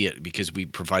 we see it because we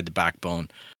provide the backbone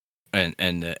and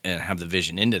have the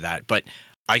vision into that. But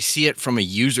I see it from a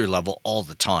user level all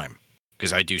the time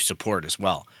because I do support as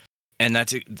well. And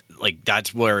that's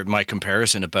where my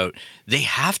comparison about they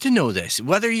have to know this,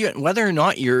 whether or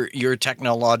not you're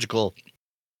technological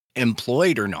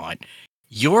employed or not,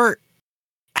 you're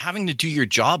having to do your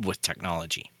job with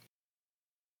technology.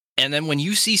 And then when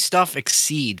you see stuff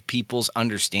exceed people's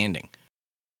understanding,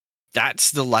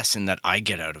 that's the lesson that I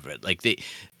get out of it. Like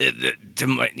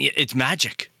it's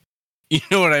magic. You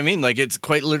know what I mean? Like it's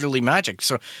quite literally magic.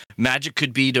 So magic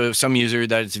could be to some user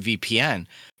that it's a VPN,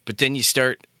 but then you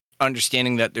start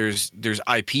understanding that there's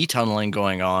IP tunneling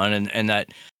going on and that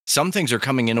some things are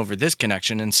coming in over this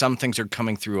connection and some things are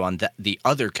coming through on the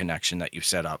other connection that you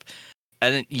set up.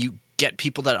 And then you get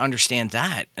people that understand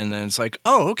that. And then it's like,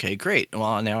 oh, okay, great.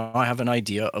 Well, now I have an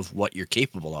idea of what you're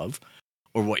capable of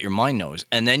or what your mind knows.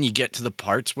 And then you get to the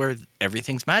parts where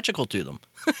everything's magical to them.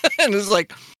 And it's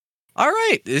like, all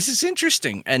right, this is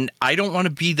interesting. And I don't want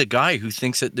to be the guy who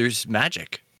thinks that there's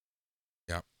magic.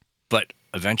 Yeah. But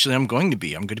eventually I'm going to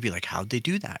be like, how'd they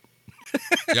do that?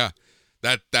 Yeah.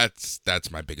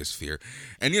 That's my biggest fear.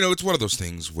 And, it's one of those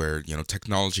things where,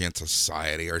 technology and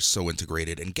society are so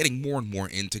integrated and getting more and more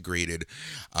integrated.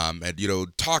 And,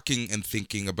 talking and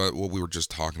thinking about what we were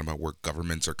just talking about, where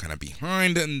governments are kind of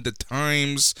behind in the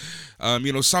times.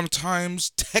 Sometimes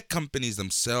tech companies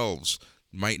themselves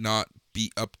might not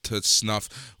be up to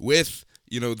snuff with,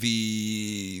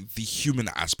 the human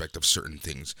aspect of certain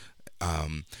things.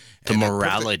 The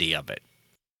morality of it.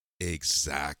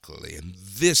 Exactly. And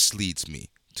this leads me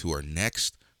to our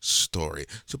next story.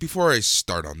 So before I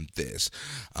start on this,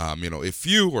 if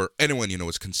you or anyone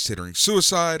is considering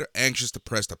suicide, or anxious,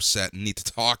 depressed, upset, and need to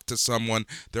talk to someone,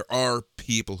 there are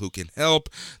people who can help.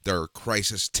 There are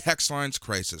crisis text lines,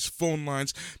 crisis phone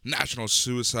lines, national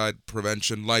suicide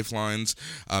prevention lifelines.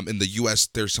 In the U.S.,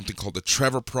 there's something called the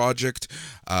Trevor Project.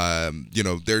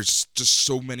 There's just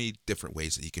so many different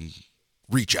ways that you can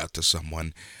reach out to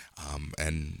someone.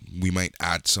 And we might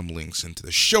add some links into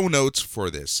the show notes for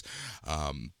this.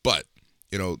 But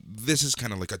this is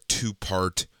kind of like a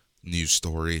two-part news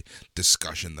story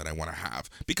discussion that I want to have.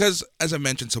 Because, as I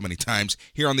mentioned so many times,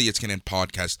 here on the It's Canon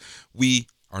podcast, we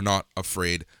are not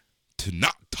afraid to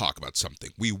not talk about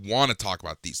something. We want to talk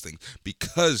about these things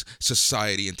because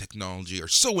society and technology are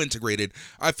so integrated.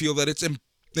 I feel that it's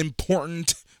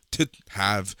important to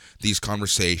have these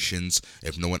conversations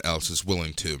if no one else is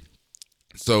willing to.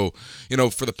 So,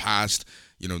 for the past,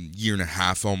 year and a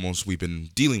half almost, we've been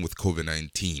dealing with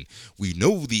COVID-19. We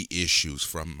know the issues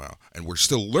and we're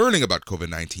still learning about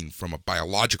COVID-19 from a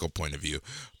biological point of view.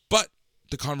 But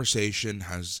the conversation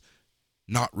has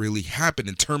not really happened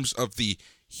in terms of the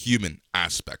human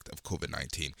aspect of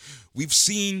COVID-19. We've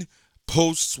seen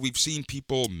posts, we've seen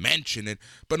people mention it,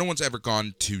 but no one's ever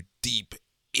gone too deep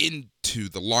into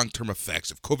the long-term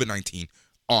effects of COVID-19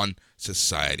 on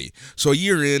society. So a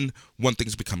year in, one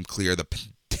thing's become clear. The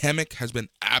pandemic has been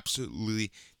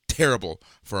absolutely terrible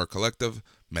for our collective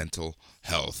mental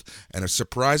health. And a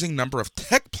surprising number of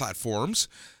tech platforms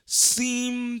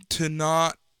seem to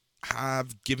not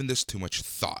have given this too much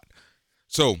thought.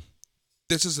 So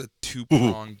this is a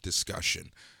two-pronged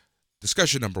discussion.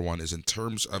 Discussion number one is in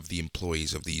terms of the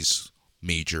employees of these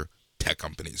major tech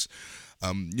companies.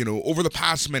 Over the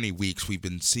past many weeks, we've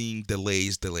been seeing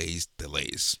delays.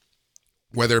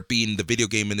 Whether it be in the video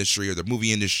game industry or the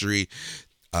movie industry,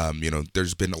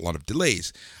 there's been a lot of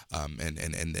delays. And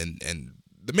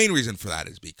the main reason for that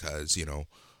is because,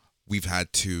 we've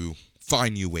had to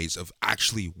find new ways of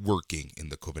actually working in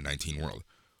the COVID-19 world.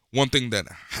 One thing that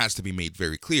has to be made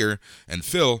very clear, and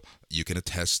Phil, you can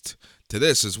attest to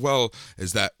this as well,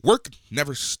 is that work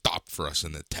never stopped for us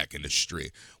in the tech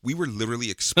industry. We were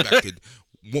literally expected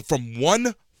from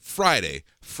one Friday,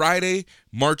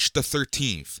 March the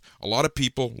 13th. A lot of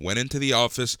people went into the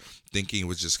office thinking it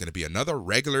was just going to be another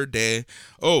regular day.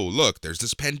 Oh, look, there's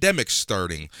this pandemic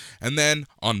starting. And then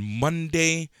on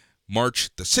Monday,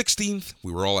 March the 16th,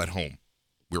 we were all at home.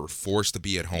 We were forced to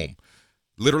be at home.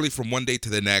 Literally from one day to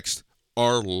the next,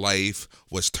 our life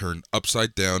was turned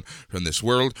upside down from this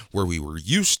world where we were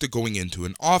used to going into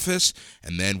an office,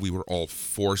 and then we were all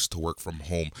forced to work from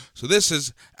home. So this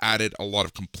has added a lot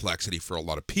of complexity for a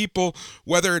lot of people,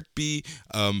 whether it be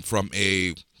from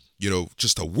a,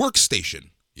 just a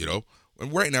workstation,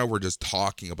 And right now we're just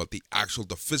talking about the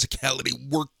physicality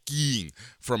working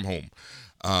from home.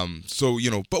 So,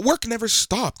 but work never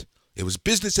stopped. It was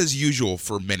business as usual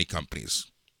for many companies,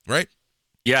 right?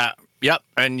 Yeah. Yep.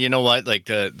 And you know what? Like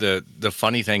the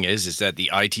funny thing is that the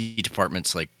IT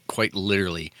departments like quite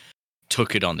literally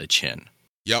took it on the chin.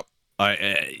 Yep.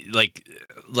 Like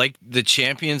the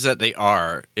champions that they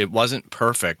are, it wasn't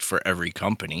perfect for every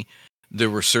company. There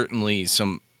were certainly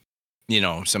some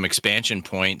expansion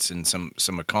points and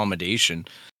some accommodation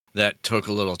that took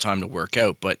a little time to work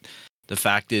out. But the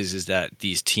fact is that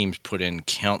these teams put in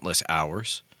countless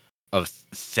hours of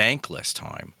thankless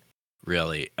time,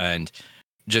 really, and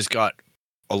just got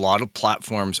a lot of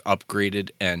platforms upgraded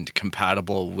and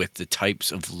compatible with the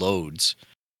types of loads.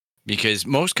 Because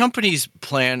most companies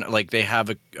plan, like they have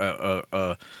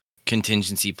a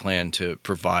contingency plan to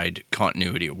provide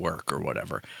continuity of work or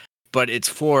whatever. But it's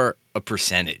for a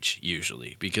percentage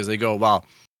usually, because they go, well,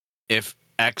 if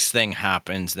X thing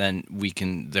happens, then we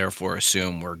can therefore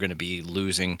assume we're going to be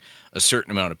losing a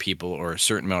certain amount of people, or a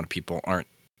certain amount of people aren't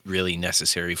really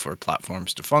necessary for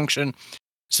platforms to function.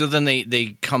 So then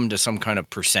they come to some kind of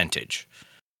percentage.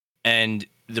 And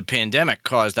the pandemic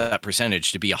caused that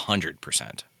percentage to be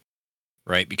 100%,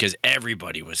 right? Because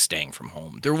everybody was staying from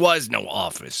home. There was no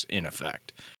office in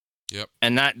effect. Yep.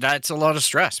 And that's a lot of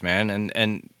stress, man.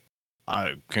 And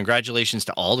congratulations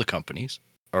to all the companies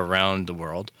around the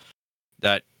world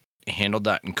that handled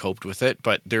that and coped with it.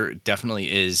 But there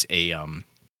definitely is a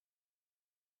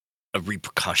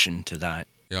repercussion to that.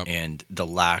 Yep. And the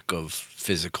lack of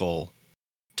physical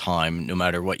time, no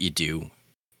matter what you do,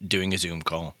 doing a Zoom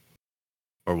call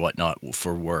or whatnot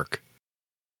for work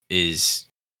is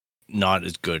not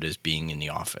as good as being in the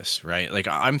office, right? Like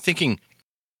I'm thinking,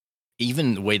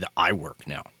 even the way that I work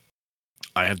now,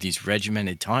 I have these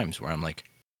regimented times where I'm like,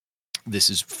 this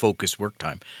is focused work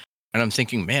time. And I'm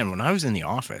thinking, man, when I was in the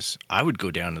office, I would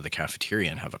go down to the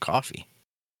cafeteria and have a coffee.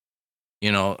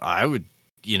 I would,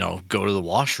 go to the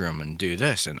washroom and do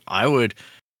this.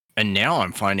 And now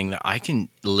I'm finding that I can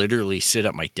literally sit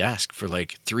at my desk for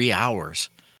like 3 hours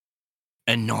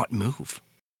and not move.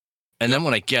 And then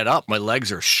when I get up, my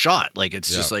legs are shot. Like,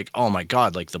 it's just like, oh my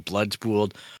God, like the blood's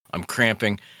pooled. I'm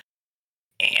cramping.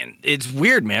 And it's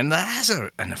weird, man. That has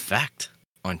an effect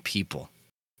on people.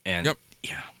 And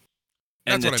yeah.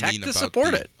 And that's the what I tech mean to about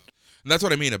support it. And that's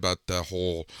what I mean about the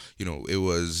whole, it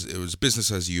was business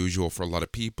as usual for a lot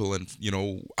of people. And,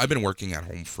 I've been working at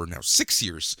home for now 6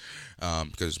 years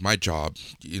because my job,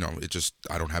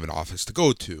 I don't have an office to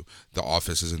go to. The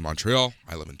office is in Montreal.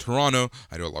 I live in Toronto.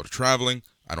 I do a lot of traveling.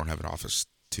 I don't have an office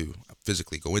to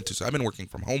physically go into. So I've been working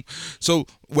from home. So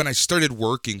when I started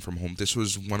working from home, this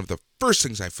was one of the first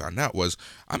things I found out was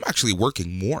I'm actually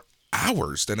working more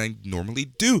hours than I normally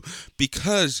do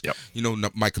because,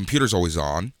 my computer's always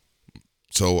on.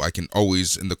 So I can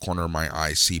always, in the corner of my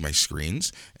eye, see my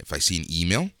screens. If I see an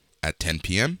email at 10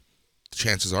 p.m.,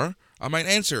 chances are I might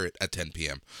answer it at 10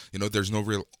 p.m. There's no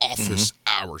real office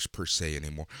hours per se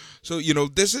anymore. So,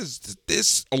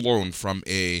 this alone from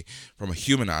a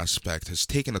human aspect has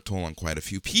taken a toll on quite a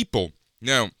few people.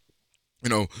 Now,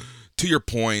 to your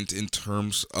point in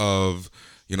terms of,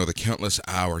 the countless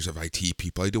hours of IT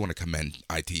people, I do want to commend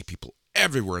IT people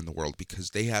everywhere in the world because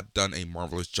they have done a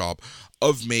marvelous job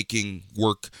of making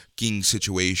working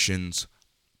situations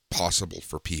possible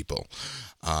for people.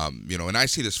 And I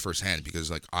see this firsthand because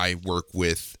I work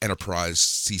with enterprise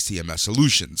CCMS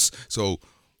solutions. So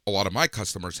a lot of my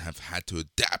customers have had to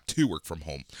adapt to work from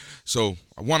home. So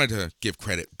I wanted to give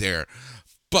credit there.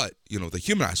 But, the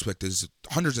human aspect is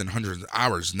hundreds and hundreds of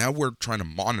hours. Now we're trying to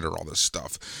monitor all this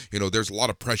stuff. There's a lot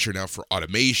of pressure now for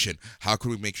automation. How can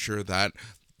we make sure that,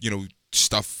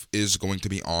 stuff is going to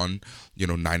be on,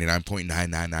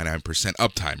 99.9999%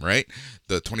 uptime, right?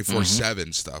 The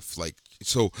 24/7 stuff.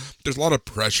 So there's a lot of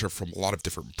pressure from a lot of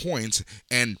different points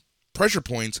and pressure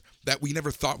points that we never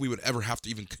thought we would ever have to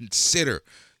even consider.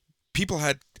 People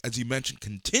had, as you mentioned,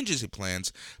 contingency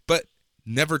plans, but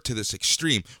never to this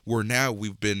extreme where now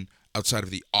we've been outside of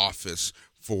the office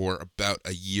for about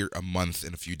a year, a month,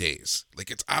 and a few days.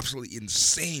 It's absolutely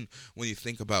insane when you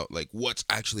think about what's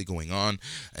actually going on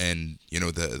and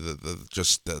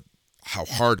the how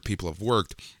hard people have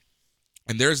worked.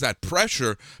 And there's that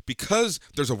pressure because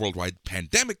there's a worldwide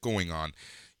pandemic going on.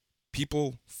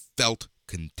 People felt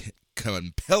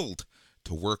compelled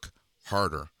to work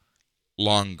harder,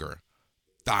 longer,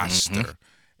 faster,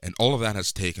 and all of that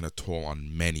has taken a toll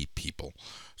on many people.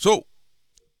 So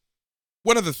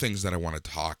one of the things that I want to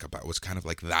talk about was kind of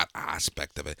that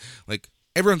aspect of it.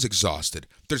 Everyone's exhausted.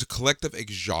 There's a collective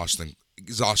exhaustion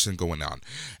going on.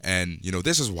 And,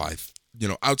 this is why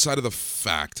outside of the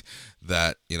fact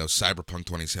that, Cyberpunk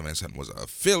 2077 was a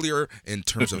failure in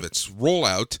terms of its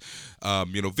rollout,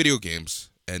 video games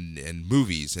and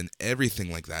movies and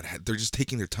everything like that, they're just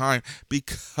taking their time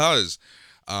because,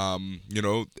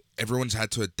 everyone's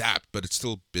had to adapt, but it's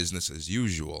still business as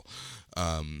usual.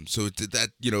 So that,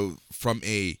 from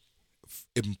a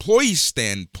employee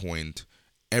standpoint,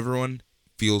 everyone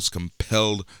feels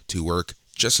compelled to work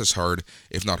just as hard,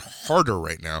 if not harder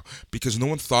right now, because no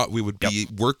one thought we would be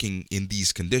working in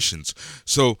these conditions.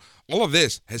 So all of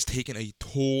this has taken a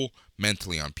toll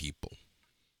mentally on people.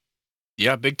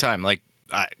 Yeah, big time. Like,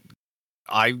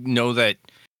 I know that,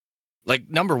 like,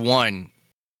 number one,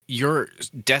 you're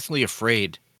deathly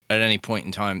afraid at any point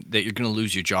in time that you're going to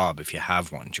lose your job if you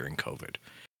have one during COVID,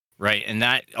 right? And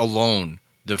that alone,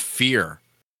 the fear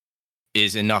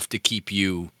is enough to keep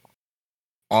you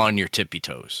on your tippy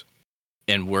toes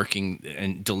and working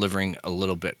and delivering a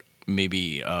little bit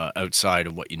maybe outside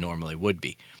of what you normally would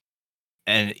be.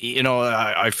 And,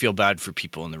 I feel bad for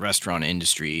people in the restaurant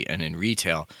industry and in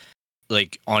retail.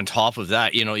 Like, on top of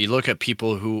that, you look at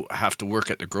people who have to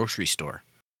work at the grocery store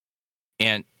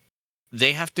and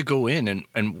they have to go in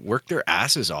and work their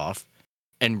asses off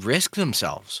and risk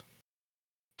themselves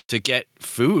to get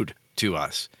food to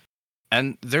us.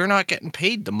 And they're not getting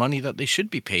paid the money that they should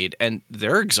be paid. And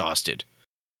they're exhausted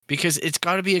because it's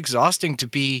got to be exhausting to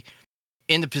be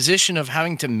in the position of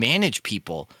having to manage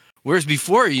people. Whereas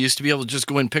before, you used to be able to just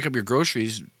go in, pick up your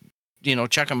groceries,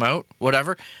 check them out,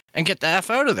 whatever, and get the F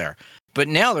out of there. But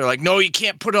now they're like, no, you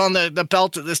can't put on the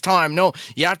belt at this time. No,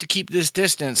 you have to keep this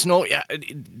distance. No,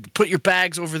 put your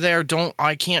bags over there.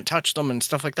 I can't touch them and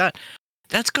stuff like that.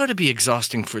 That's got to be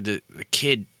exhausting for the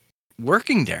kid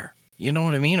working there. You know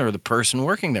what I mean? Or the person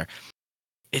working there.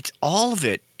 It's all of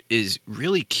it is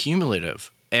really cumulative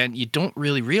and you don't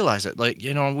really realize it. Like,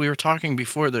 we were talking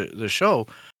before the show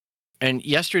and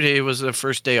yesterday was the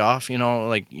first day off,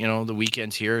 the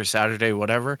weekends here, Saturday,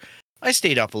 whatever. I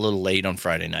stayed up a little late on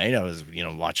Friday night. I was,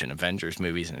 watching Avengers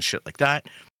movies and shit like that.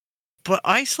 But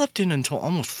I slept in until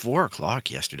almost 4:00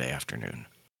 yesterday afternoon.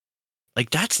 Like,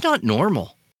 that's not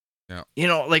normal. Yeah.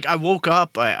 I woke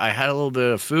up, I had a little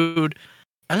bit of food,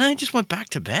 and then I just went back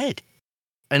to bed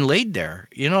and laid there,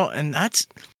 and that's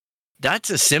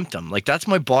a symptom. Like, that's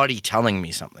my body telling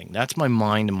me something. That's my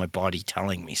mind and my body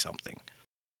telling me something.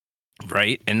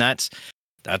 Right? And that's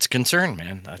concern,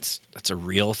 man. That's a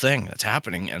real thing that's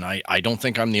happening. And I don't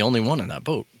think I'm the only one in that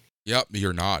boat. Yep,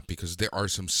 you're not, because there are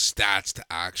some stats to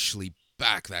actually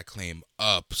back that claim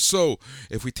up. So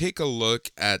if we take a look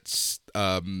at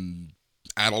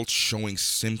adults showing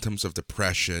symptoms of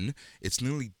depression, it's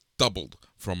nearly doubled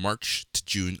from March to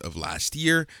June of last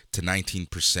year to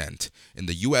 19%. In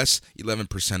the U.S.,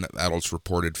 11% of adults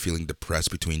reported feeling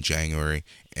depressed between January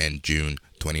and June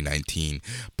 2019.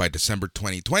 By December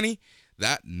 2020,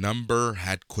 that number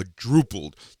had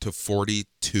quadrupled to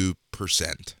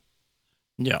 42%.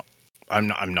 Yeah,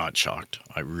 I'm not shocked.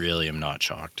 I really am not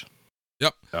shocked.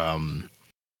 Yep.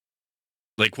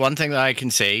 Like, one thing that I can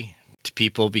say to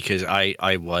people, because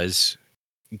I was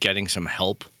getting some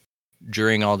help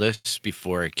during all this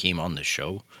before I came on the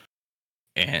show,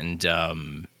 and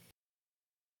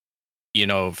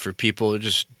for people,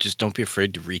 just don't be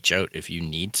afraid to reach out if you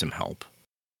need some help.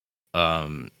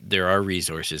 There are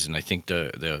resources, and I think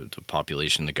the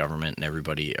population, the government, and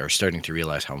everybody are starting to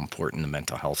realize how important the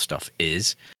mental health stuff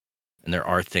is. And there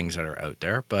are things that are out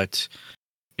there, but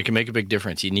it can make a big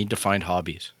difference. You need to find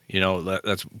hobbies.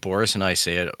 That's Boris and I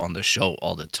say it on the show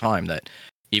all the time, that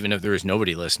even if there is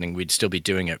nobody listening, we'd still be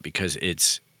doing it because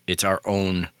it's our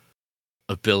own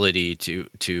ability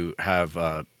to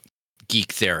have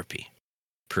geek therapy,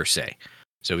 per se.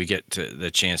 So we get the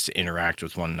chance to interact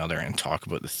with one another and talk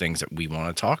about the things that we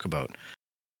want to talk about.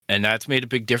 And that's made a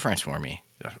big difference for me.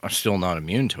 I'm still not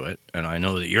immune to it, and I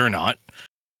know that you're not.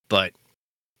 But,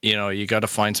 you got to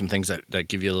find some things that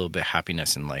give you a little bit of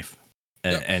happiness in life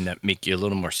and that make you a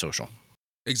little more social.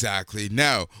 Exactly.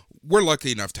 Now, we're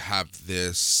lucky enough to have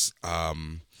this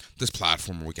this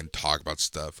platform where we can talk about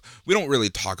stuff. We don't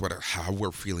really talk about how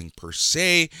we're feeling per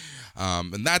se,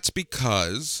 and that's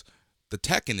because the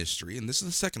tech industry, and this is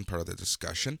the second part of the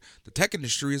discussion, the tech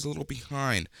industry is a little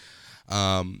behind.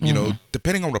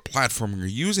 Depending on what platform you're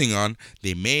using on,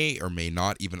 they may or may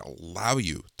not even allow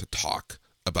you to talk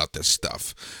about this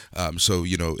stuff. So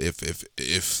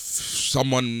if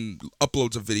someone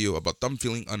uploads a video about them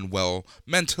feeling unwell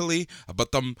mentally,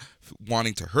 about them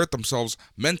wanting to hurt themselves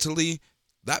mentally,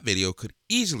 that video could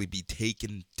easily be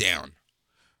taken down.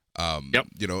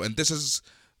 And this is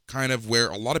kind of where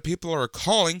a lot of people are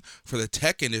calling for the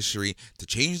tech industry to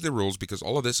change the rules, because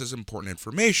all of this is important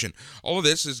information. All of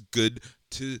this is good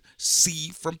to see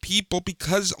from people,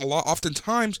 because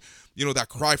oftentimes, that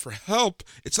cry for help,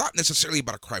 it's not necessarily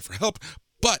about a cry for help,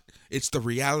 but it's the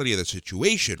reality of the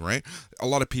situation, right? A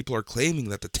lot of people are claiming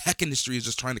that the tech industry is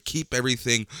just trying to keep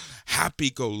everything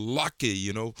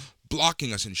happy-go-lucky,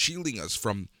 blocking us and shielding us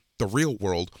from the real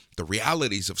world, the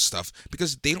realities of stuff,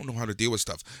 because they don't know how to deal with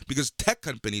stuff. Because tech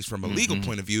companies, from a legal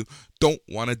point of view, don't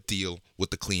want to deal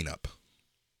with the cleanup.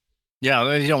 Yeah,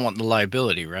 they don't want the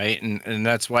liability, right? And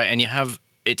that's why, and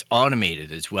it's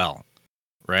automated as well,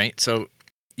 right? So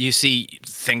you see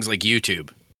things like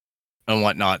YouTube and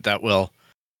whatnot that will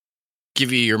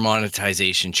give you your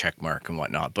monetization check mark and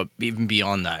whatnot. But even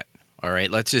beyond that, all right,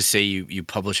 let's just say you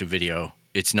publish a video.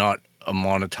 It's not a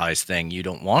monetized thing. You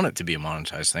don't want it to be a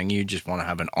monetized thing. You just want to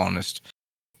have an honest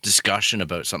discussion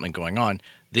about something going on.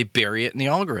 They bury it in the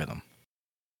algorithm.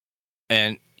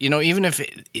 And, even if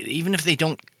they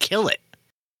don't kill it,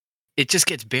 it just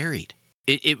gets buried.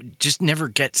 It just never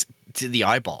gets to the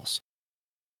eyeballs,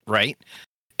 right?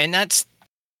 And that's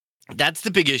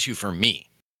the big issue for me,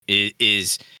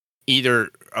 is either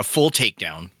a full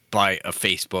takedown by a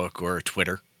Facebook or a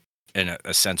Twitter and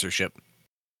a censorship,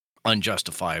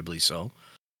 unjustifiably so,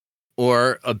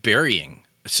 or a burying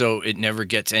so it never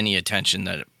gets any attention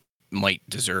that it might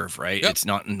deserve, right? Yep. It's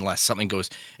not unless something goes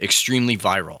extremely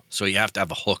viral. So you have to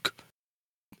have a hook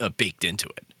baked into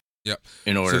it. Yep.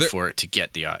 In order for it to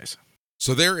get the eyes.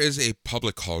 So there is a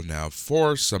public call now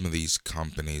for some of these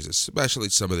companies, especially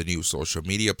some of the new social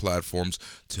media platforms,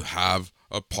 to have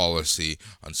a policy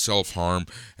on self-harm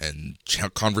and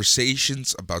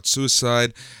conversations about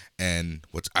suicide and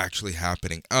what's actually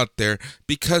happening out there.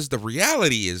 Because the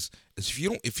reality is if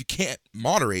you can't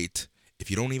moderate,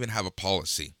 if you don't even have a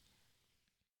policy.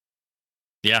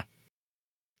 Yeah,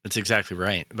 that's exactly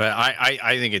right. But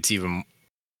I think it's even,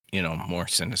 more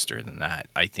sinister than that.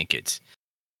 I think it's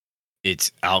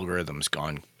algorithms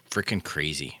gone freaking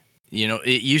crazy.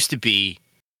 It used to be,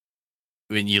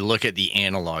 when you look at the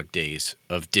analog days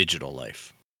of digital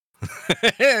life,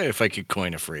 if I could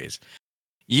coin a phrase,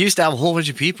 you used to have a whole bunch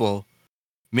of people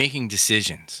making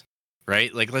decisions,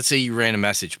 right? Like, let's say you ran a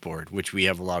message board, which we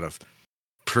have a lot of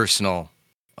personal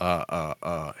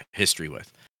history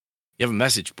with. You have a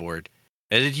message board,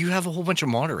 and then you have a whole bunch of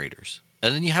moderators,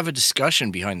 and then you have a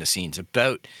discussion behind the scenes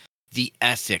about the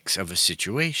ethics of a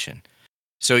situation.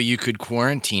 So you could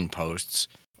quarantine posts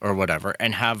or whatever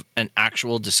and have an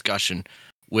actual discussion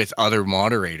with other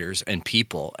moderators and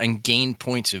people and gain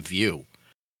points of view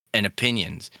and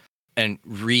opinions and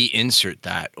reinsert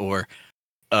that, or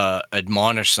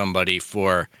admonish somebody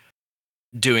for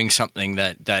doing something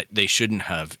that they shouldn't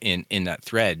have in that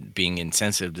thread, being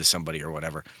insensitive to somebody or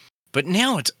whatever. But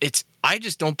now it's I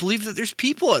just don't believe that there's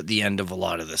people at the end of a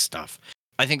lot of this stuff.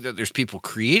 I think that there's people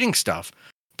creating stuff,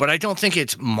 but I don't think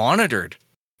it's monitored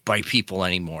by people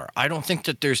anymore. I don't think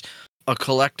that there's a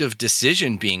collective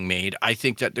decision being made. I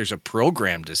think that there's a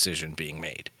program decision being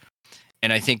made.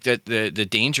 And I think that the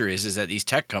danger is that these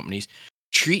tech companies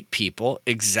treat people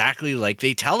exactly like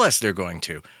they tell us they're going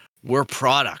to. We're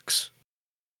products.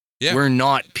 Yeah. We're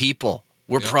not people.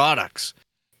 We're products.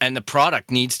 And the product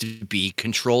needs to be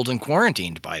controlled and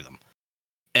quarantined by them.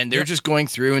 And they're just going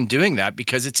through and doing that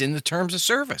because it's in the terms of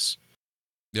service.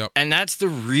 Yep. And that's the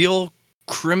real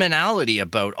criminality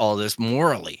about all this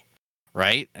morally,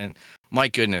 right? And my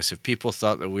goodness, if people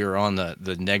thought that we were on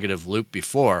the negative loop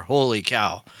before, holy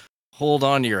cow, hold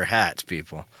on to your hats,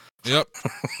 people. Yep.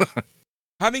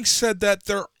 Having said that,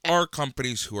 there are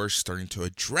companies who are starting to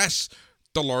address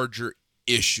the larger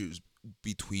issues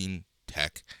between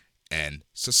tech and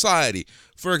society.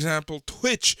 For example,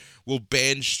 Twitch will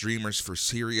ban streamers for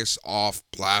serious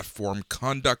off-platform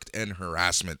conduct and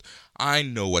harassment. I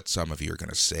know what some of you are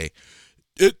going to say.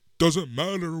 It doesn't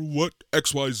matter what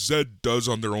XYZ does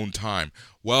on their own time.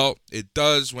 Well, it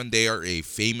does when they are a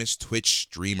famous Twitch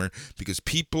streamer, because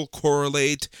people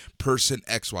correlate person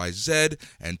XYZ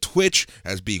and Twitch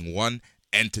as being one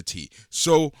entity.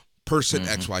 So person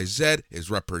XYZ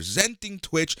is representing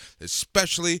Twitch,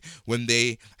 especially when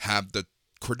they have the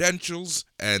credentials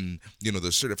and,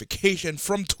 the certification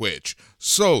from Twitch.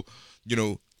 So,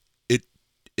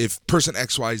 if person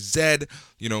XYZ,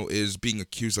 is being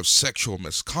accused of sexual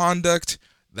misconduct,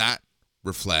 that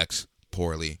reflects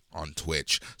poorly on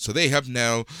Twitch. So they have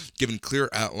now given clear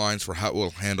outlines for how it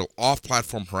will handle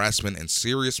off-platform harassment and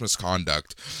serious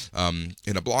misconduct.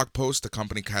 In a blog post, the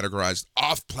company categorized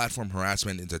off-platform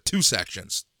harassment into two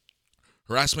sections: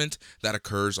 harassment that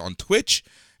occurs on Twitch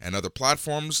and other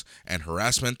platforms, and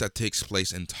harassment that takes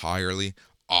place entirely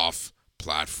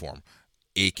off-platform,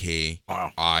 aka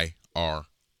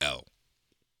IRL.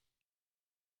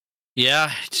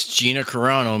 Yeah, it's Gina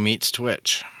Carano meets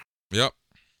Twitch. Yep.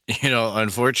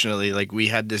 unfortunately, like we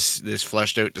had this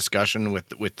fleshed out discussion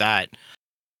with that,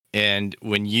 and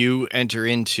when you enter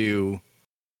into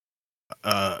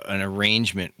an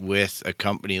arrangement with a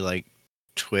company like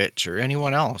Twitch or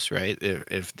anyone else, right?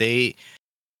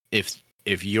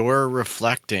 If you're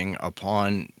reflecting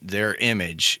upon their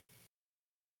image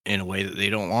in a way that they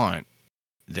don't want,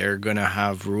 they're gonna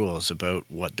have rules about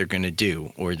what they're gonna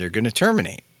do, or they're gonna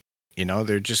terminate.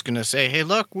 They're just gonna say, "Hey,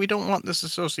 look, we don't want this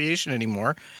association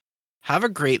anymore. Have a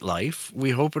great life. We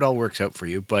hope it all works out for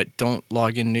you, but don't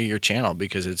log into your channel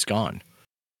because it's gone."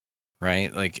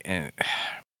 Right? Like,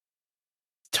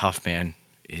 tough, man.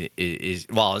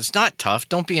 Well, it's not tough.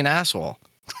 Don't be an asshole.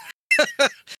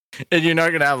 And you're not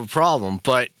going to have a problem.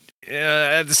 But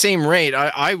at the same rate,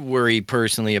 I worry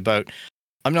personally about,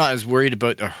 I'm not as worried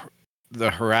about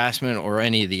the harassment or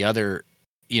any of the other,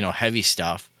 heavy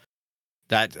stuff.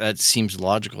 That seems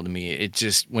logical to me. It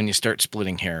just, when you start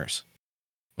splitting hairs,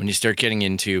 when you start getting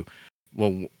into,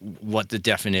 well, what the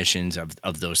definitions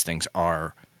of those things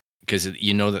are, because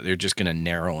that they're just going to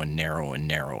narrow and narrow and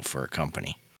narrow for a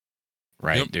company,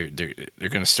 right? Yep. They're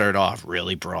going to start off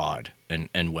really broad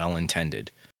and well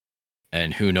intended,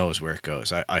 and who knows where it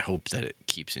goes. I hope that it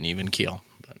keeps an even keel.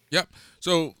 But. Yep.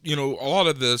 So, a lot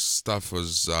of this stuff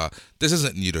was, this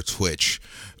isn't new to Twitch.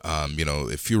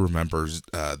 If you remember,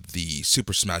 the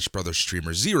Super Smash Brothers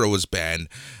streamer Zero was banned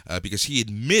because he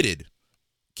admitted,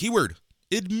 keyword,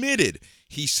 admitted,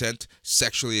 he sent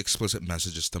sexually explicit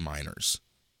messages to minors.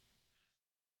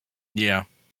 Yeah.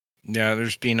 Yeah,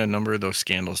 there's been a number of those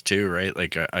scandals too, right?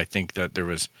 Like, I think that there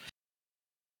was,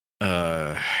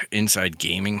 Inside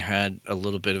Gaming had a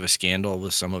little bit of a scandal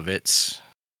with some of its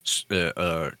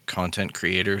content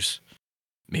creators.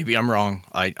 Maybe I'm wrong.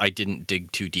 I didn't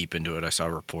dig too deep into it. I saw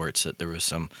reports that there was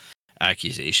some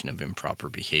accusation of improper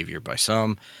behavior by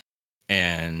some,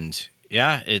 and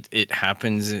yeah, it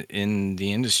happens in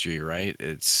the industry, right?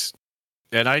 It's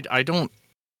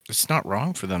not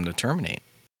wrong for them to terminate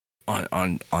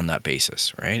on that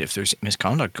basis, right? If there's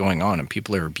misconduct going on and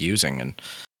people are abusing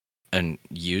and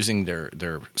using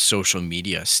their social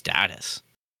media status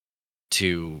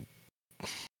to,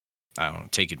 I don't know,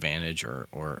 take advantage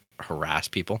or harass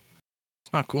people,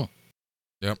 it's not cool.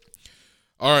 Yep.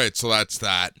 All right, so that's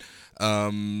that.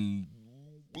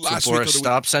 Last week, Boris,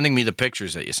 stop sending me the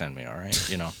pictures that you send me. All right,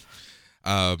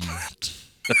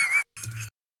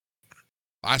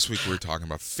 Last week we were talking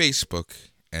about Facebook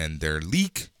and their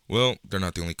leak. Well, they're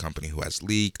not the only company who has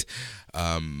leaked.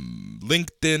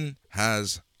 LinkedIn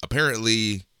has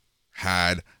apparently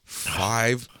had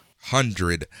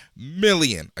 500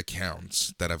 million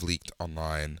accounts that have leaked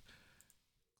online.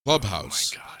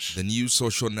 Clubhouse, the new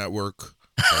social network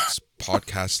that's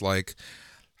podcast-like,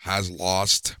 has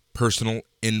lost personal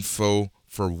info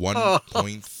for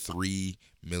 1.3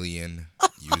 million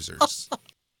users.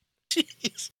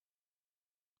 Jeez.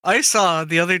 I saw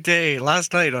the other day,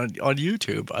 last night on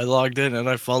YouTube, I logged in and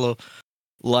I follow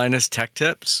Linus Tech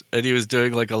Tips, and he was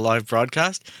doing like a live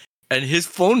broadcast, and his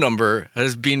phone number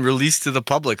has been released to the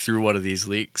public through one of these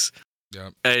leaks.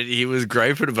 Yep. And he was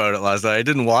griping about it last night. I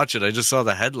didn't watch it. I just saw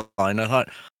the headline. I thought,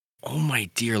 oh my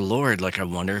dear Lord, like I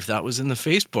wonder if that was in the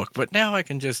Facebook. But now I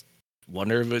can just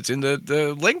wonder if it's in the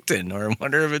LinkedIn, or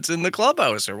wonder if it's in the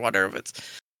Clubhouse, or wonder if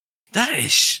it's... That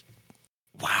is...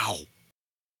 Wow.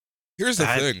 Here's the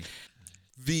thing.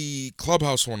 The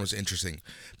Clubhouse one was interesting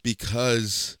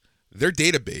because their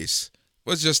database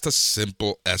was just a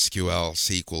simple SQL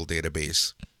SQL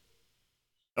database.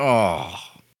 Oh.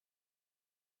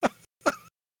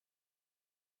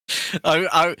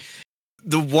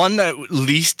 The one that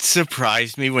least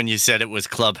surprised me when you said it was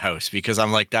Clubhouse, because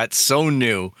I'm like, that's so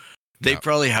new. They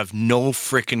probably have no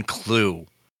freaking clue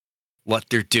what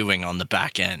they're doing on the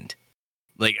back end.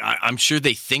 Like, I'm sure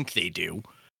they think they do,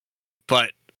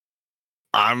 but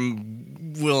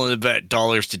I'm willing to bet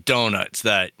dollars to donuts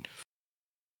that,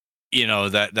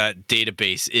 that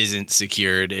database isn't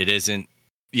secured. It isn't,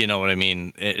 you know what I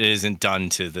mean? It isn't done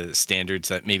to the standards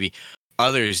that maybe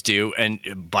others do. And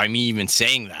by me even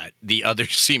saying that, the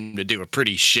others seem to do a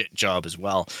pretty shit job as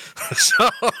well. So,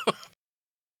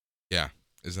 yeah.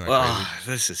 Isn't that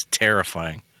crazy? This is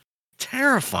terrifying.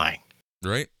 Terrifying.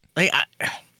 Right? Like,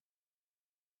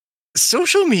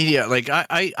 social media, like,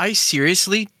 I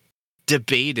seriously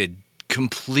debated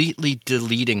completely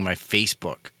deleting my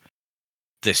Facebook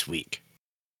this week.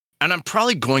 And I'm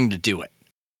probably going to do it.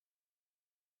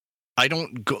 I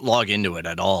don't log into it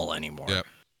at all anymore. Yep.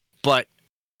 But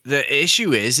the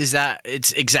issue is that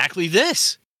it's exactly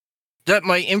this. That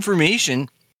my information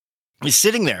is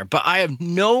sitting there, but I have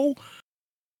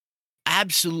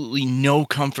absolutely no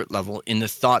comfort level in the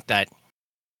thought that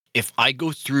if I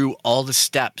go through all the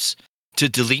steps to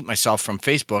delete myself from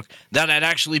Facebook, that I'd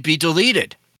actually be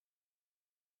deleted.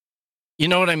 You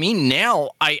know what I mean?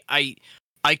 Now I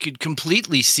could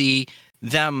completely see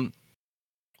them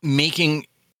making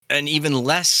an even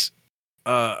less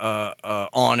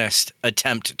honest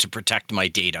attempt to protect my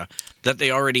data that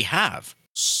they already have.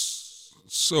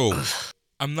 So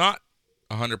I'm not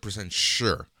 100%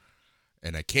 sure,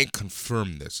 and I can't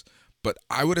confirm this, but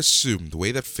I would assume the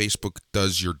way that Facebook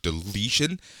does your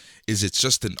deletion is it's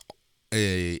just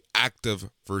a active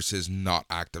versus not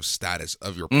active status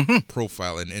of your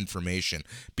profile and information,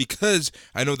 because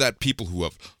I know that people who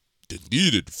have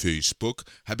deleted Facebook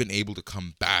have been able to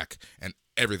come back and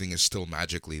everything is still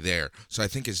magically there. So I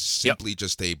think it's simply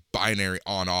just a binary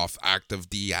on-off, active,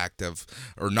 deactive,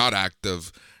 or not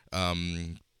active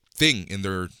thing in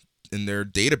their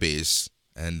database,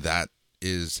 and that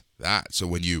is that. So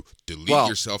when you delete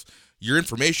yourself, your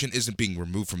information isn't being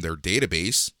removed from their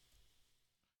database.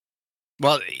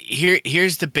 Well,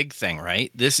 here's the big thing,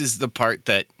 right? This is the part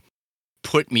that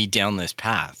put me down this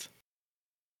path,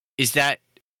 is that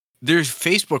there's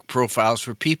Facebook profiles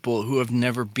for people who have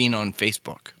never been on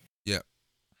Facebook. Yeah.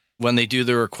 When they do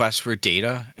the request for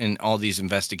data and all these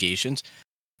investigations,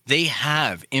 they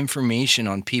have information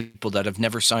on people that have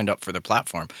never signed up for the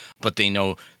platform, but they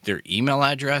know their email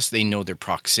address, they know their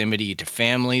proximity to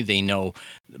family, they know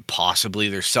possibly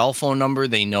their cell phone number,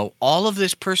 they know all of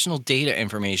this personal data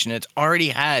information. It's already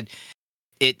had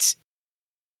its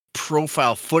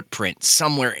profile footprint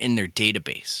somewhere in their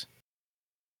database.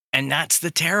 And that's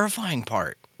the terrifying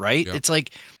part, right? Yep. It's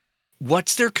like,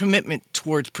 what's their commitment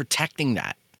towards protecting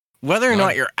that? Whether or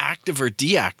not you're active or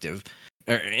deactive,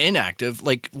 or inactive,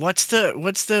 like what's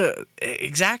the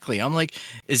exactly? I'm like,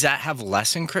 does that have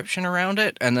less encryption around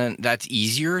it, and then that's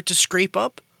easier to scrape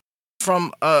up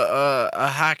from a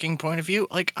hacking point of view?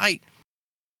 Like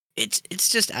it's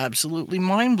just absolutely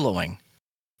mind blowing.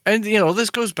 And you know, this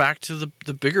goes back to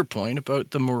the bigger point about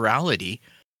the morality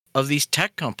of these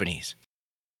tech companies,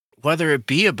 whether it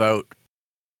be about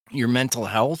your mental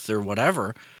health or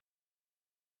whatever.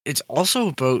 It's also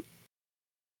about,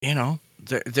 you know,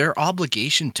 their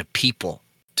obligation to people,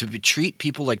 to treat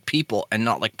people like people and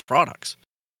not like products.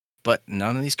 But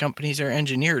none of these companies are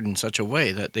engineered in such a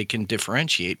way that they can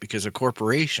differentiate, because a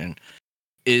corporation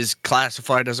is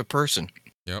classified as a person.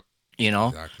 Yep. You know?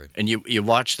 Exactly. And you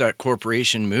watch that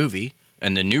corporation movie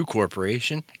and the New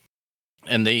Corporation,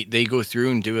 and they go through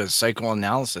and do a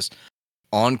psychoanalysis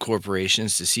on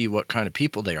corporations to see what kind of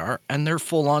people they are, and they're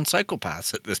full-on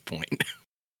psychopaths at this point.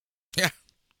 Yeah,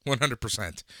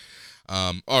 100%.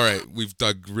 All right, we've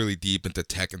dug really deep into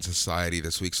tech and society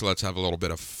this week, so let's have a little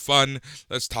bit of fun.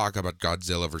 Let's talk about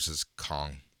Godzilla versus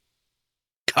Kong.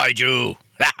 Kaiju!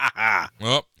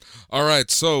 Well, all right,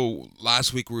 so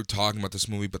last week we were talking about this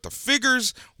movie, but the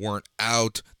figures weren't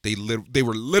out. They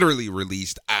were literally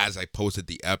released as I posted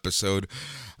the episode.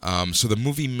 So the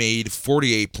movie made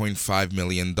 $48.5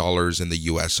 million in the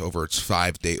U.S. over its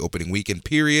 5-day opening weekend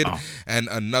period, and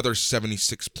another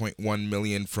 $76.1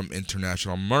 million from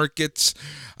international markets.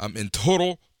 In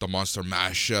total, the monster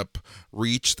mashup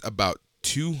reached about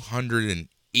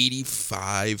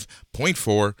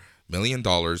 $285.4 million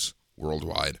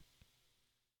worldwide.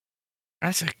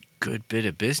 That's a good bit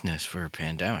of business for a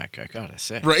pandemic, I gotta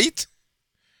say. Right?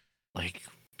 Like,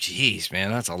 geez,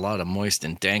 man, that's a lot of moist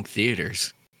and dank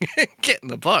theaters getting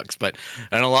the bucks,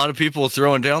 and a lot of people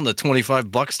throwing down the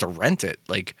 $25 to rent it.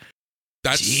 Like,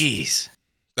 jeez.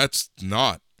 That's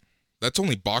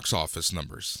only box office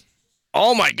numbers.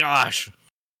 Oh my gosh.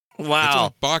 Wow. That's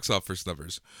only box office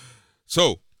numbers.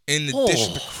 So, in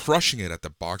addition to crushing it at the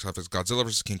box office, Godzilla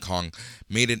vs. King Kong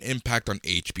made an impact on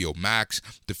HBO Max.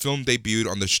 The film debuted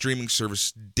on the streaming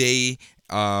service day,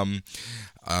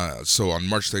 so on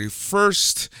March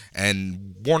 31st,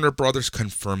 and Warner Brothers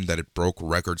confirmed that it broke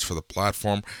records for the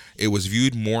platform. It was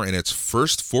viewed more in its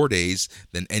first 4 days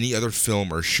than any other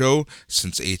film or show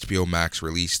since HBO Max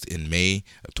released in May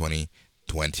of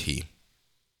 2020.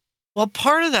 Well,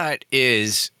 part of that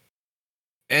is,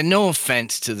 and no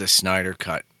offense to the Snyder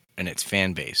Cut and its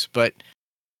fan base, but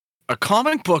a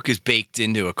comic book is baked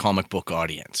into a comic book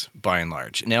audience by and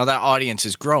large. Now that audience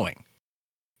is growing,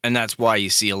 and that's why you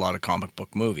see a lot of comic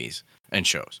book movies and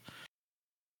shows.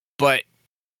 But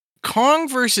Kong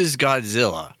versus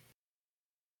Godzilla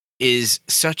is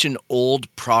such an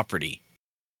old property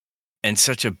and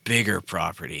such a bigger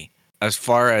property as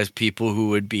far as people who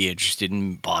would be interested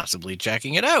in possibly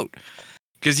checking it out.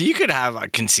 Because you could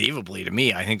have, conceivably to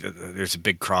me, I think that there's a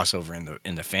big crossover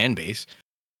in the fan base.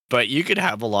 But you could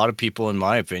have a lot of people, in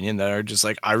my opinion, that are just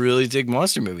like, I really dig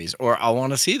monster movies, or I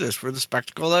want to see this for the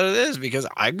spectacle that it is, because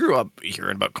I grew up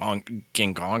hearing about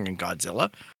King Kong and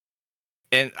Godzilla.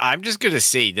 And I'm just going to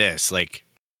say this. Like,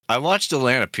 I watched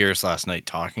Alana Pierce last night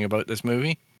talking about this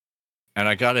movie, and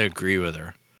I got to agree with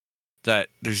her that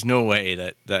there's no way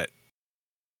that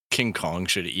King Kong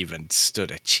should have even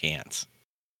stood a chance.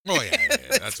 Oh, yeah.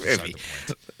 That's beside the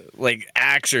point. Like,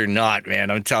 axe or not,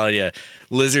 man, I'm telling you,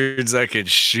 lizards that could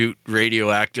shoot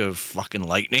radioactive fucking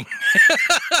lightning.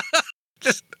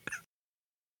 Just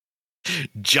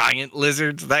giant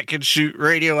lizards that can shoot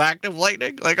radioactive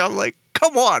lightning. Like, I'm like,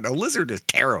 come on, a lizard is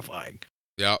terrifying.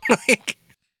 Yeah.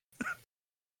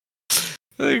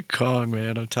 Like Kong,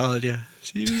 man, I'm telling you,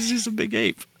 he was just a big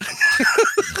ape.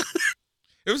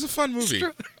 It was a fun movie.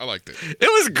 I liked it. It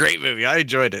was a great movie. I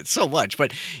enjoyed it so much.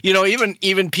 But, you know,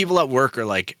 even people at work are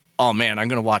like, oh, man, I'm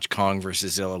going to watch Kong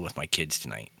versus Zilla with my kids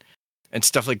tonight and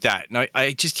stuff like that. And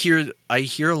I just hear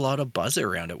a lot of buzz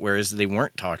around it, whereas they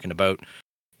weren't talking about,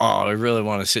 oh, I really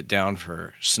want to sit down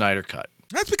for Snyder Cut.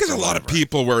 That's because a lot of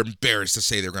people were embarrassed to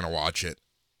say they're going to watch it.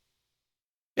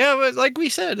 Yeah, but like we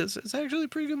said, it's actually a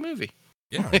pretty good movie.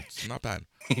 Yeah, it's not bad.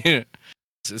 Yeah.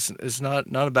 It's not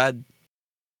a bad...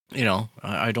 You know,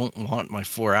 I don't want my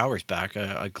 4 hours back.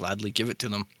 I gladly give it to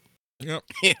them. Yep.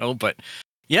 You know, but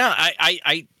yeah,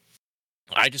 I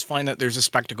just find that there's a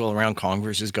spectacle around Kong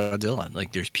versus Godzilla.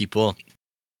 Like, there's people,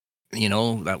 you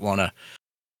know, that want to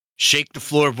shake the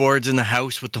floorboards in the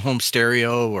house with the home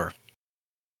stereo, or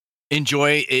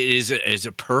enjoy it is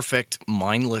a perfect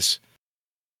mindless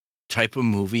type of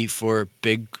movie for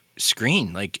big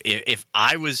screen. Like, if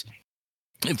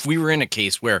we were in a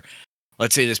case where,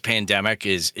 let's say this pandemic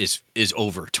is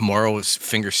over. Tomorrow is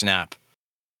finger snap.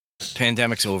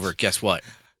 Pandemic's over. Guess what?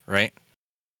 Right?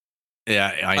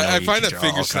 Yeah, I know. I find that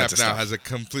finger snap now has a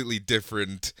completely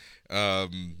different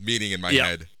meaning in my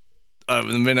head. The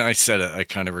minute I said it, I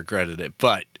kind of regretted it.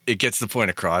 But it gets the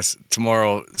point across.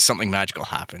 Tomorrow, something magical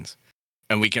happens.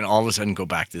 And we can all of a sudden go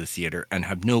back to the theater and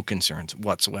have no concerns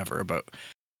whatsoever about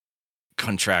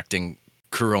contracting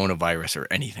coronavirus or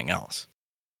anything else.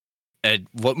 And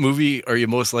what movie are you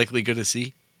most likely going to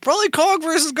see? Probably Kong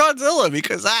versus Godzilla,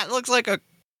 because that looks like a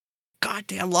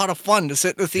goddamn lot of fun to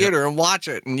sit in the theater and watch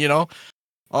it, and, you know,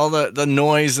 all the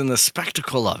noise and the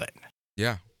spectacle of it.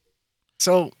 Yeah.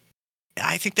 So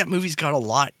I think that movie's got a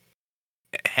lot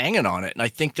hanging on it, and I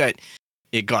think that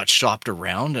it got shopped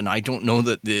around, and I don't know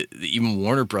that even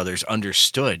Warner Brothers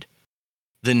understood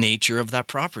the nature of that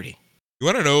property. You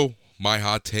want to know my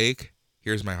hot take?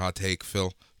 Here's my hot take,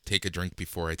 Phil. Take a drink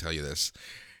before I tell you this.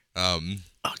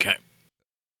 Okay.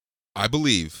 I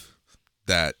believe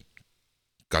that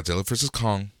Godzilla vs.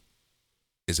 Kong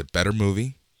is a better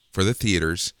movie for the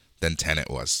theaters than Tenet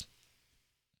was.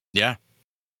 Yeah.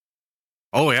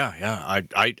 Oh, yeah.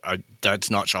 I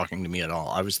that's not shocking to me at all.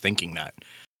 I was thinking that.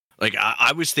 Like,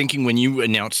 I was thinking when you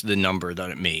announced the number that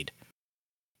it made,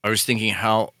 I was thinking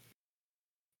how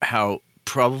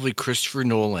probably Christopher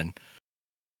Nolan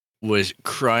was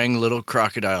crying little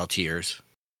crocodile tears.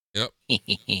 Yep.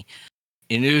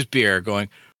 In his beer, going,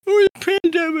 "Oh, the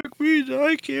pandemic means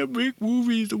I can't make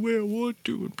movies the way I want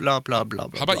to," and blah blah blah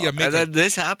blah. How about you make? And then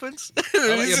this happens.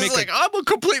 It's like, I'm a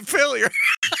complete failure.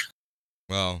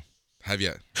 Well, have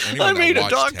you? I made a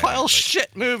dogpile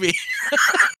shit movie.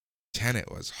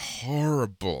 Tenet was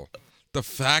horrible. The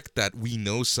fact that we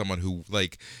know someone who,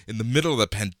 like, in the middle of the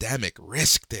pandemic,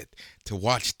 risked it to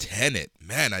watch Tenet,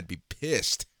 man, I'd be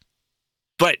pissed.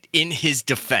 But in his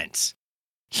defense,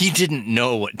 he didn't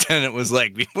know what Tenet was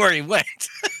like before he went.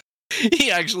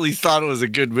 He actually thought it was a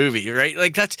good movie, right?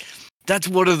 Like, that's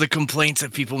one of the complaints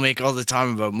that people make all the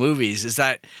time about movies, is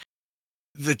that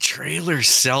the trailers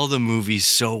sell the movies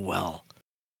so well,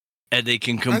 and they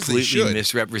can completely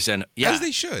misrepresent. Yeah, as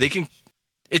they should. They can.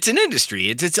 It's an industry.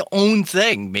 It's its own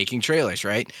thing, making trailers,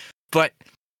 right? But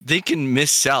they can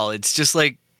missell. It's just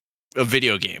like a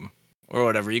video game or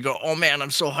whatever. You go, oh man,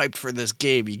 I'm so hyped for this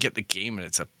game. You get the game and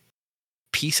it's a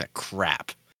piece of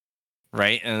crap,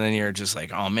 right? And then you're just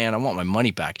like, oh man, I want my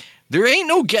money back. There ain't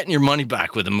no getting your money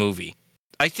back with a movie.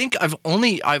 I think I've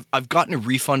gotten a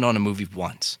refund on a movie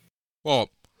once. Well,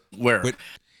 where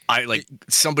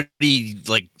somebody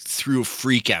like threw a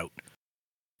freak out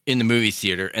in the movie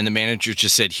theater, and the manager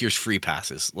just said, "Here's free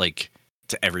passes, like,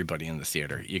 to everybody in the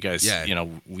theater. You guys, you know,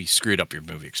 we screwed up your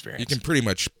movie experience." You can pretty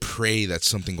much pray that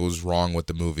something goes wrong with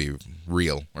the movie,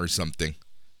 reel or something.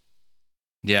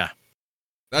 Yeah,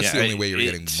 that's the only way you're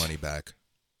getting money back.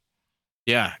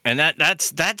 Yeah, and that's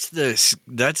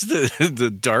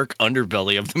the dark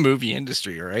underbelly of the movie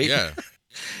industry, right? Yeah,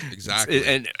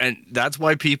 exactly. And that's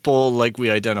why people, like we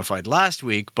identified last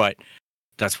week, but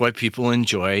That's why people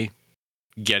enjoy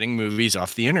getting movies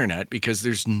off the internet, because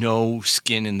there's no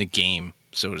skin in the game,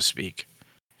 so to speak.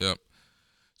 Yep.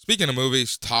 Speaking of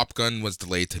movies, Top Gun was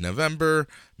delayed to November.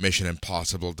 Mission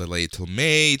Impossible delayed till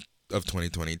May of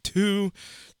 2022.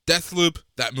 Deathloop,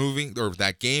 that movie, or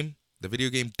that game, the video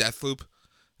game Deathloop,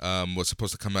 was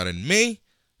supposed to come out in May.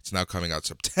 It's now coming out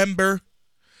September.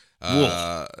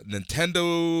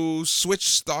 Nintendo Switch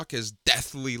stock is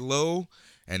deathly low,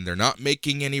 and they're not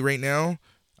making any right now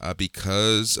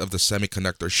because of the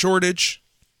semiconductor shortage.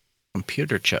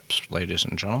 Computer chips, ladies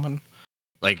and gentlemen.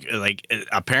 Like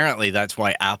apparently that's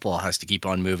why Apple has to keep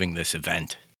on moving this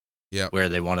event. Yeah. Where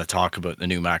they want to talk about the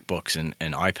new MacBooks and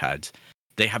iPads.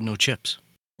 They have no chips.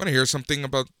 Want to hear something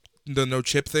about the no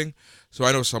chip thing? So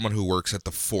I know someone who works at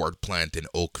the Ford plant in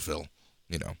Oakville,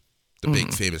 the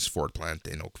big famous Ford plant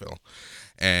in Oakville.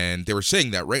 And they were saying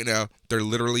that right now they're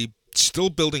literally still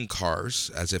building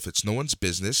cars as if it's no one's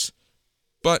business,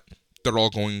 but they're all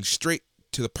going straight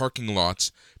to the parking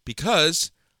lots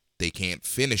because they can't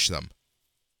finish them.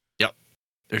 Yep.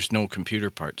 There's no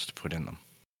computer parts to put in them.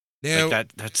 Now,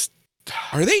 that's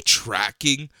are they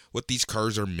tracking what these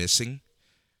cars are missing?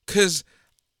 Because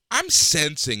I'm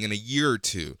sensing in a year or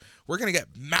two, we're going to get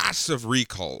massive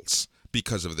recalls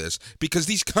because of this. Because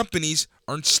these companies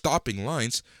aren't stopping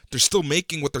lines. They're still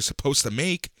making what they're supposed to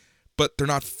make, but they're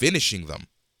not finishing them.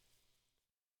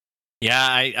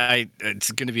 Yeah,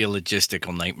 it's going to be a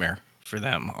logistical nightmare for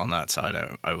them on that side,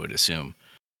 I would assume.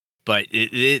 But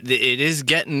it is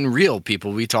getting real,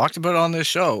 people. We talked about it on this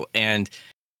show, and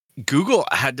Google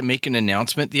had to make an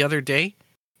announcement the other day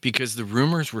because the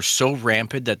rumors were so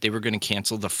rampant that they were going to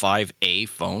cancel the 5A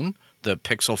phone, the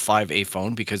Pixel 5A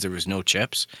phone, because there was no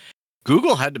chips.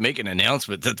 Google had to make an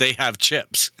announcement that they have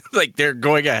chips. Like, they're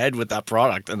going ahead with that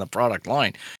product and the product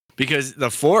line, because the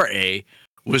 4A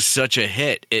was such a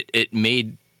hit. It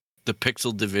made the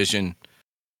Pixel division,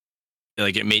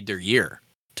 like, it made their year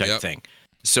type thing.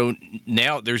 So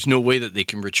now there's no way that they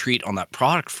can retreat on that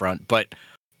product front. But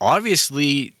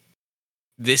obviously,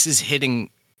 this is hitting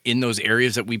in those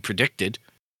areas that we predicted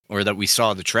or that we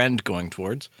saw the trend going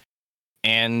towards.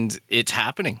 And it's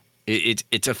happening.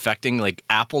 It's affecting, like,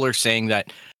 Apple are saying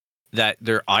that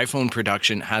their iPhone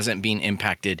production hasn't been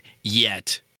impacted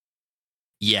yet.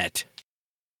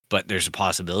 But there's a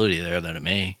possibility there that it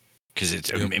may, because it's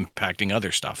impacting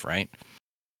other stuff, right?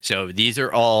 So these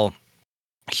are all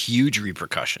huge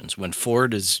repercussions when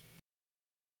Ford is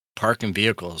parking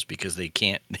vehicles because they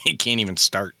can't even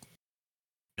start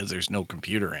because there's no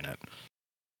computer in it.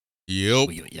 Yep.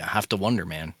 You have to wonder,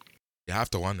 man. You have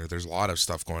to wonder. There's a lot of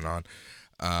stuff going on.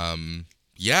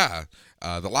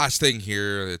 The last thing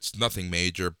here, it's nothing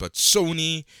major, but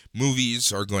Sony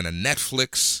movies are going to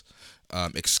Netflix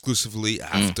exclusively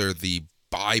after the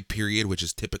buy period, which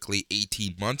is typically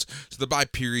 18 months. So the buy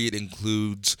period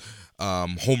includes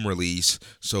home release,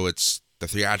 so it's the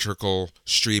theatrical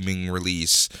streaming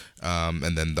release,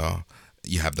 and then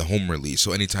you have the home release.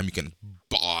 So anytime you can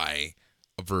buy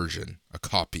a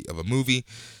copy of a movie,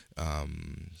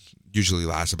 usually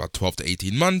lasts about 12 to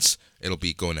 18 months. It'll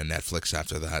be going to Netflix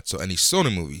after that. So any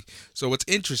Sony movie. So what's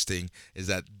interesting is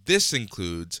that this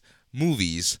includes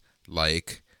movies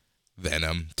like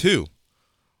Venom 2,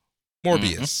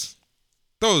 Morbius,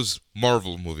 those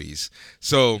Marvel movies.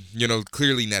 So,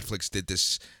 clearly Netflix did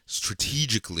this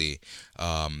strategically,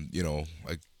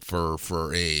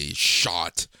 for a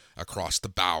shot across the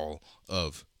bow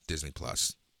of Disney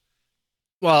Plus.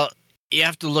 Well, you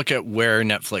have to look at where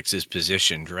Netflix is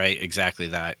positioned, right? Exactly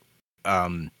that.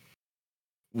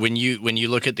 When you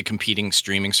look at the competing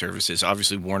streaming services,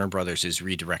 obviously Warner Brothers is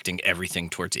redirecting everything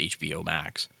towards HBO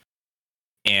Max.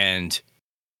 And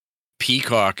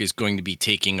Peacock is going to be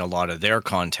taking a lot of their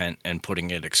content and putting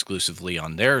it exclusively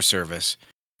on their service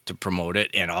to promote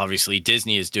it. And obviously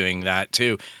Disney is doing that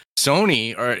too.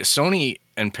 Sony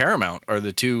and Paramount are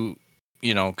the two,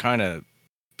 kind of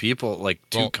people, like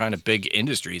two kind of big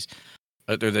industries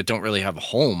out there that don't really have a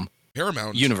home.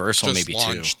 Paramount, Universal just maybe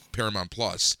launched too. Paramount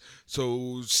Plus.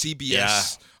 So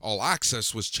CBS All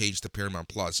Access was changed to Paramount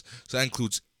Plus. So that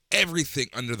includes everything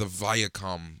under the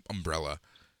Viacom umbrella.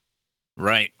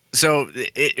 Right. So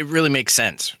it really makes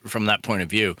sense from that point of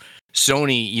view.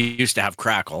 Sony used to have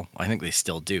Crackle. I think they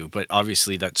still do, but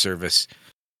obviously that service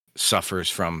suffers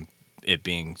from it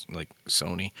being like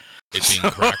Sony. It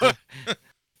being Crackle?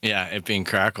 Yeah, it being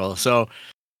Crackle. So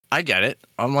I get it.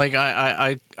 I'm like,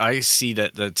 I see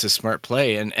that that's a smart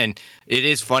play. And it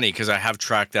is funny because I have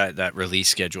tracked that release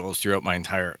schedules throughout my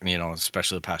entire,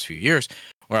 especially the past few years,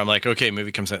 where I'm like, okay,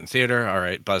 movie comes out in theater. All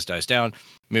right, buzz dies down.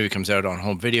 Movie comes out on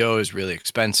home video, is really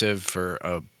expensive for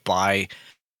a buy.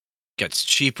 gets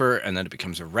cheaper, and then it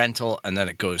becomes a rental, and then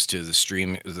it goes to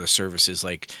the services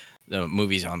like the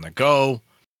movies on the go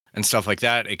and stuff like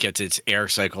that. It gets its air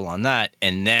cycle on that,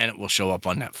 and then it will show up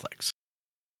on Netflix,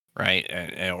 right?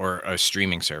 Or a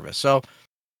streaming service. So,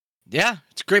 yeah,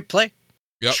 it's a great play.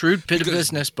 Yep. Shrewd bit of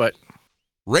business, but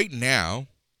right now,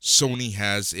 Sony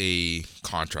has a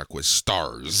contract with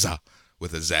Starz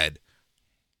with a Z.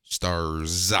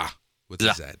 Starz with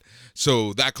a Z.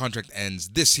 So that contract ends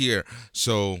this year.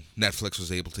 So Netflix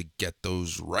was able to get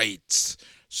those rights.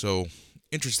 So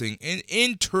interesting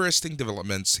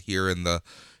developments here in the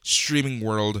streaming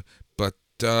world. But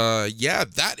yeah,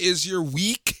 that is your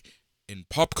week in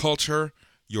pop culture,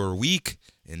 your week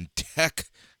in tech,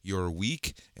 your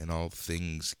week in all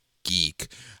things geek.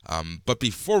 But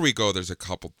before we go, there's a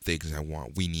couple things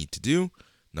we need to do.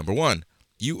 Number one,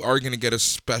 you are going to get a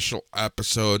special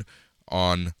episode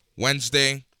on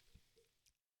Wednesday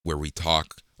where we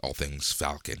talk all things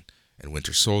Falcon and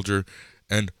Winter Soldier.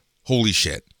 And holy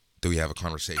shit, do we have a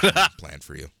conversation planned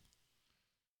for you?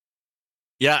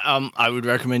 Yeah, I would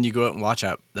recommend you go out and watch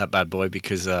that bad boy,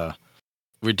 because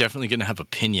we're definitely going to have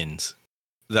opinions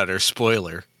that are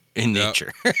spoiler in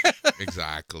nature.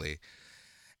 Exactly.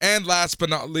 And last but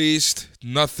not least,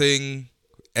 nothing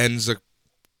ends a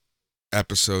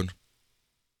episode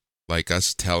like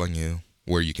us telling you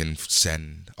where you can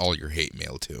send all your hate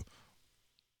mail to.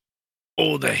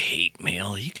 Oh, the hate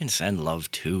mail. You can send love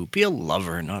too. Be a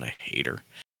lover, not a hater.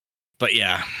 But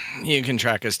yeah, you can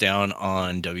track us down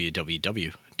on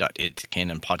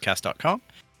www.itscanonpodcast.com.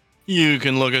 You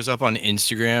can look us up on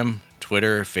Instagram,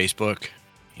 Twitter, Facebook.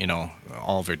 You know,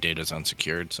 all of our data is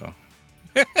unsecured, so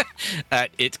at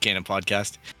It's Canon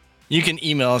Podcast. You can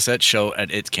email us at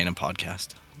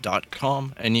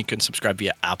show@itscanonpodcast.com, and you can subscribe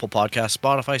via Apple Podcasts,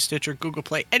 Spotify, Stitcher, Google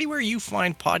Play. Anywhere you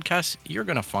find podcasts, you're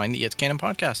going to find the It's Canon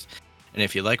Podcast. And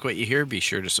if you like what you hear, be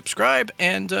sure to subscribe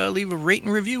and leave a rate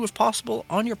and review if possible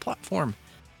on your platform.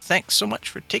 Thanks so much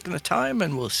for taking the time,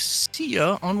 and we'll see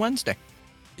you on Wednesday.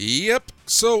 Yep.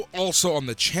 So also on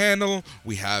the channel,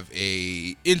 we have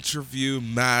a interview.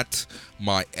 Matt,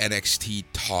 my NXT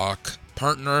Talk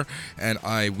partner, and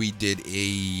we did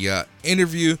a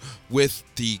interview with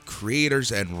the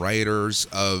creators and writers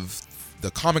of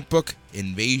the comic book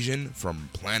Invasion from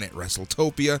Planet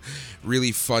WrestleTopia.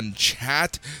 Really fun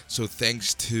chat. So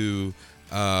thanks to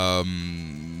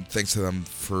them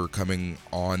for coming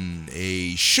on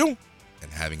a show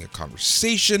and having a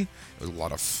conversation. It was a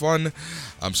lot of fun.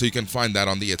 So you can find that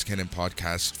on the It's Canon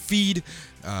podcast feed.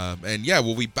 And yeah,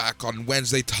 we'll be back on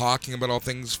Wednesday talking about all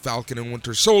things Falcon and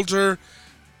Winter Soldier.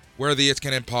 We're the It's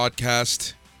Canon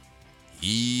podcast.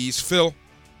 He's Phil.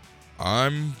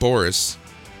 I'm Boris.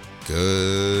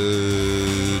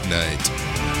 Good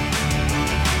night.